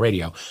played on the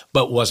radio,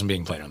 but wasn't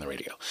being played on the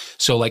radio.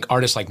 So like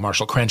artists like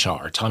Marshall Crenshaw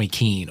or Tommy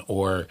Keene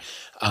or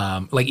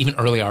like even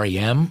early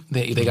REM,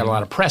 they got a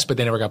lot of press, but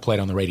they never got played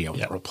on the radio.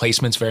 Yeah.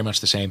 Replacements, very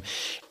much the same.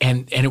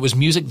 And it was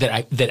music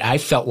that I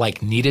felt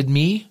like needed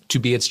me to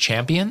be its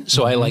champion.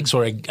 So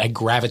I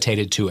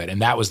gravitated to it.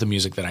 And that was the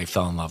music that I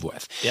fell in love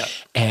with. Yeah.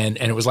 And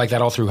it was like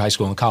that all through high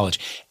school and college.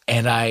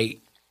 And I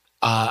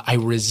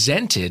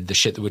resented the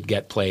shit that would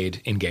get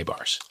played in gay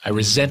bars. I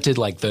resented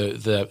like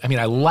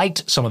I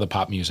liked some of the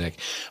pop music,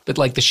 but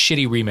like the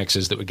shitty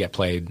remixes that would get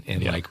played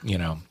in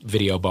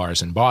video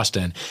bars in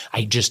Boston,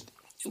 I just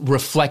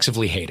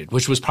reflexively hated,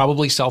 which was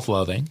probably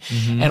self-loathing.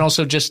 And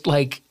also just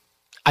like,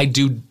 I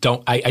do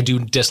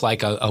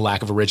dislike a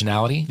lack of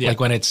originality. Yeah. Like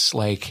when it's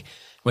like,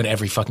 when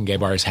every fucking gay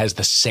bar has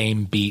the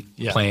same beat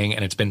playing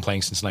and it's been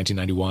playing since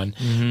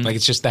 1991. Like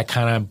it's just, that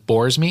kind of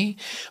bores me.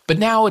 But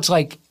now it's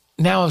like,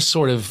 now I've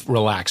sort of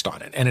relaxed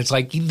on it. And it's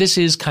like, this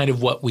is kind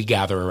of what we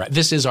gather around.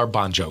 This is our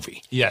Bon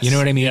Jovi. Yes. You know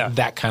what I mean? Yeah.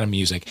 That kind of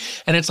music.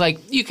 And it's like,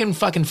 you can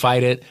fucking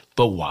fight it,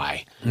 but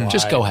why?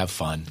 Just go have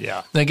fun.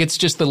 Yeah. Like, it's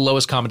just the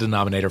lowest common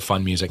denominator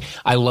fun music.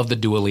 I love the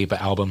Dua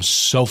Lipa album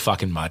so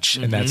fucking much.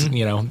 And that's,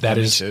 that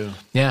is, too.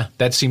 Yeah,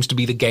 that seems to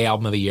be the gay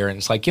album of the year. And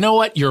it's like, you know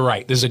what? You're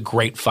right. This is a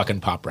great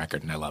fucking pop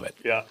record and I love it.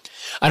 Yeah.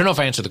 I don't know if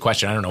I answered the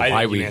question. I don't know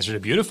why we answered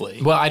it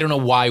beautifully. Well, I don't know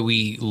why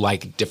we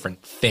like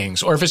different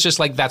things, or if it's just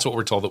like, that's what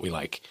we're told that we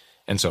like.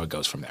 And so it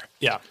goes from there.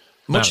 Yeah.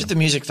 Much of the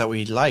music that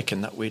we like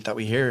and that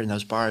we hear in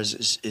those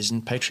bars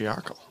isn't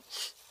patriarchal,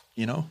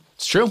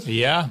 It's true.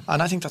 Yeah.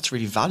 And I think that's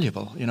really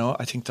valuable,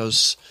 I think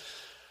those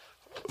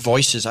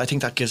voices, I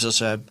think that gives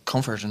us a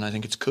comfort and I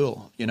think it's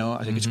cool,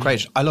 I think it's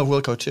great. I love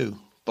Wilco too,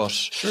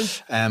 but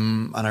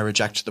and I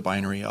reject the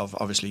binary of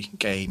obviously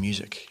gay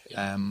music,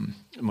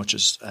 much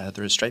as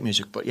there is straight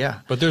music, but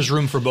yeah. But there's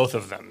room for both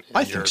of them.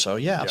 I think so,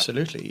 yeah,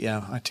 absolutely.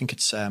 Yeah, I think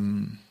it's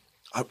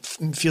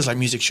it feels like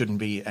music shouldn't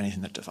be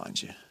anything that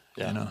defines you.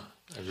 Yeah.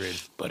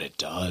 Agreed. But it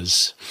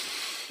does.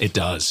 It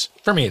does.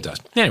 For me, it does.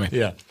 Anyway.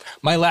 Yeah.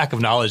 My lack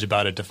of knowledge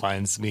about it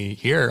defines me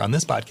here on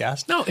this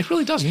podcast. No, it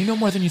really doesn't. You know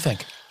more than you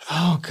think.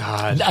 Oh,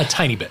 God. A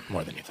tiny bit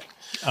more than you think.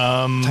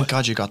 Thank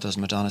God you got those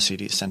Madonna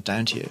CDs sent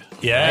down to you.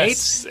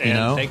 Yes. Right?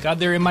 And thank God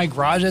they're in my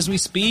garage as we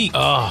speak.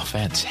 Oh,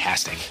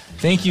 fantastic.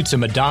 Thank you to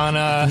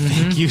Madonna.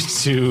 Thank you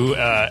to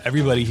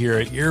everybody here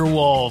at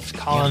Earwolf,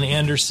 Colin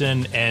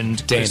Anderson,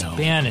 and Chris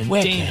Bannon,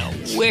 Dana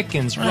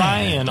Wickens,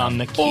 Ryan on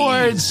the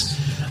boards.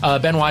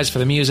 Ben Wise for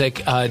the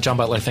music. John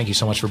Butler, thank you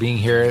so much for being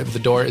here. The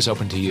door is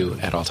open to you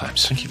at all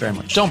times. Thank you very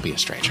much. Don't be a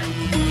stranger.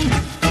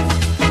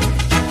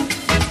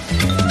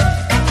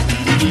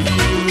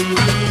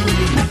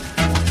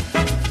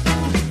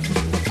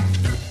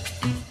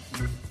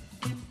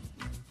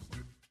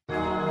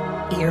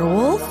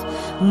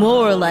 Earwolf?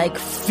 More like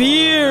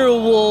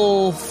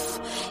Fearwolf.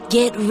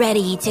 Get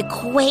ready to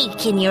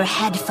quake in your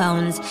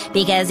headphones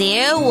because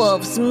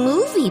Earwolf's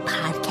movie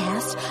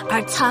podcasts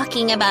are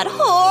talking about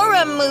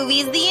horror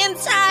movies the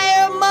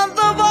entire month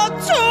of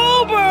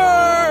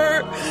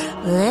October.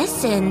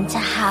 Listen to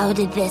How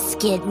Did This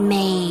Get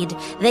Made?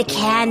 The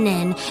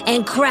Canon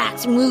and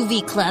Cracked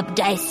Movie Club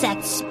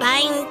dissect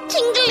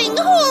spine-tingling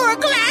horror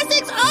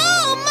classics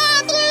all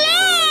month long.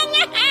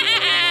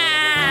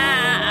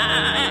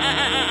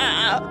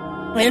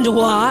 And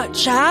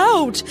watch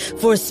out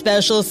for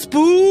special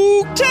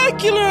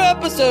spooktacular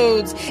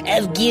episodes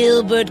of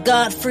Gilbert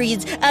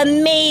Gottfried's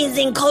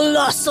amazing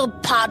colossal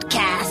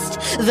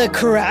podcast, The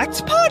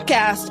Cracked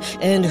Podcast,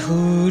 and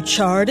Who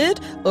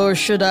Charted, or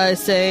should I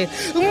say,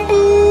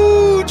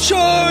 Boo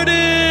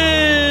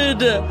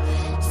Charted.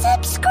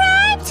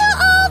 Subscribe to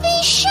all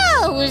these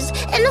shows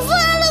and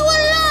follow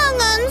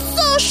along on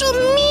social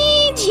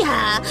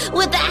media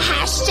with the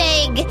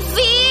hashtag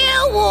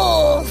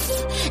FearWolf.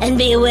 And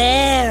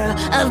beware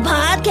of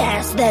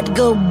podcasts that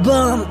go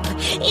bump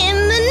in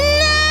the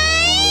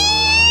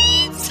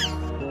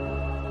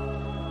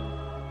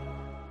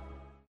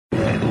night.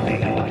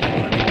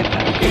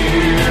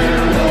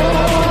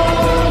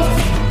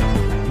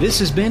 This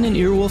has been an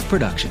Earwolf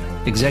production.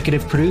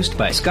 Executive produced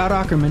by Scott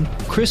Aukerman,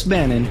 Chris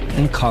Bannon,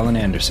 and Colin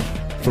Anderson.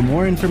 For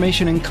more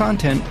information and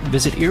content,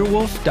 visit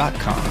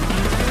earwolf.com.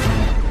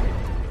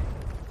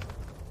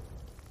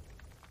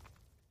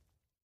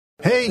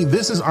 Hey,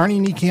 this is Arnie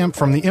Niekamp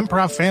from the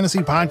Improv Fantasy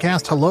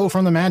Podcast Hello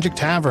from the Magic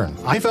Tavern.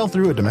 I fell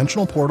through a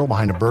dimensional portal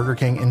behind a Burger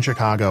King in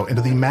Chicago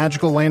into the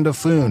magical land of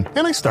Foon,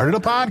 and I started a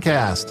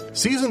podcast.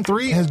 Season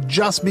 3 has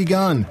just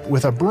begun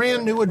with a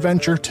brand new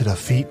adventure to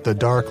defeat the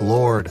Dark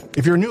Lord.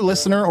 If you're a new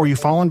listener or you've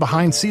fallen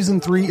behind,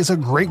 Season 3 is a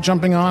great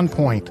jumping on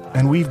point,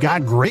 and we've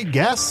got great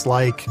guests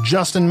like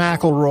Justin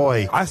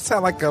McElroy. I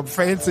sound like a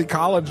fancy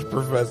college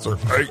professor.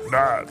 Fake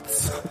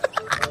nuts.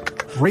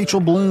 Rachel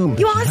Bloom.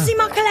 You want to see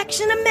my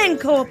collection of men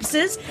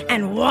corpses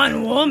and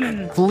one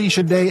woman?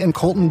 Felicia Day and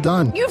Colton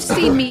Dunn. You've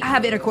seen me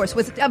have intercourse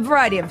with a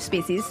variety of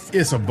species.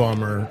 It's a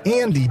bummer.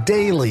 Andy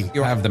Daly.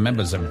 You have the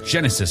members of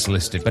Genesis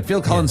listed, but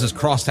Phil Collins is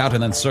crossed out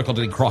and then circled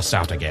and crossed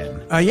out again.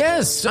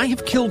 Yes, I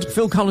have killed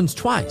Phil Collins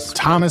twice.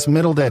 Thomas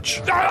Middleditch.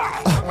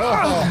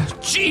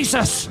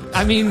 Jesus!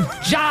 I mean,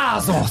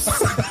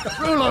 Jesus!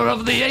 Ruler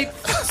of the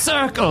Eighth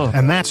Circle!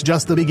 And that's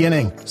just the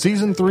beginning.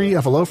 Season 3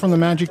 of Hello from the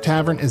Magic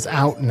Tavern is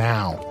out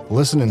now.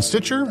 Listen in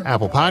Stitcher,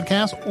 Apple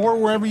Podcasts, or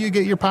wherever you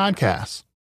get your podcasts.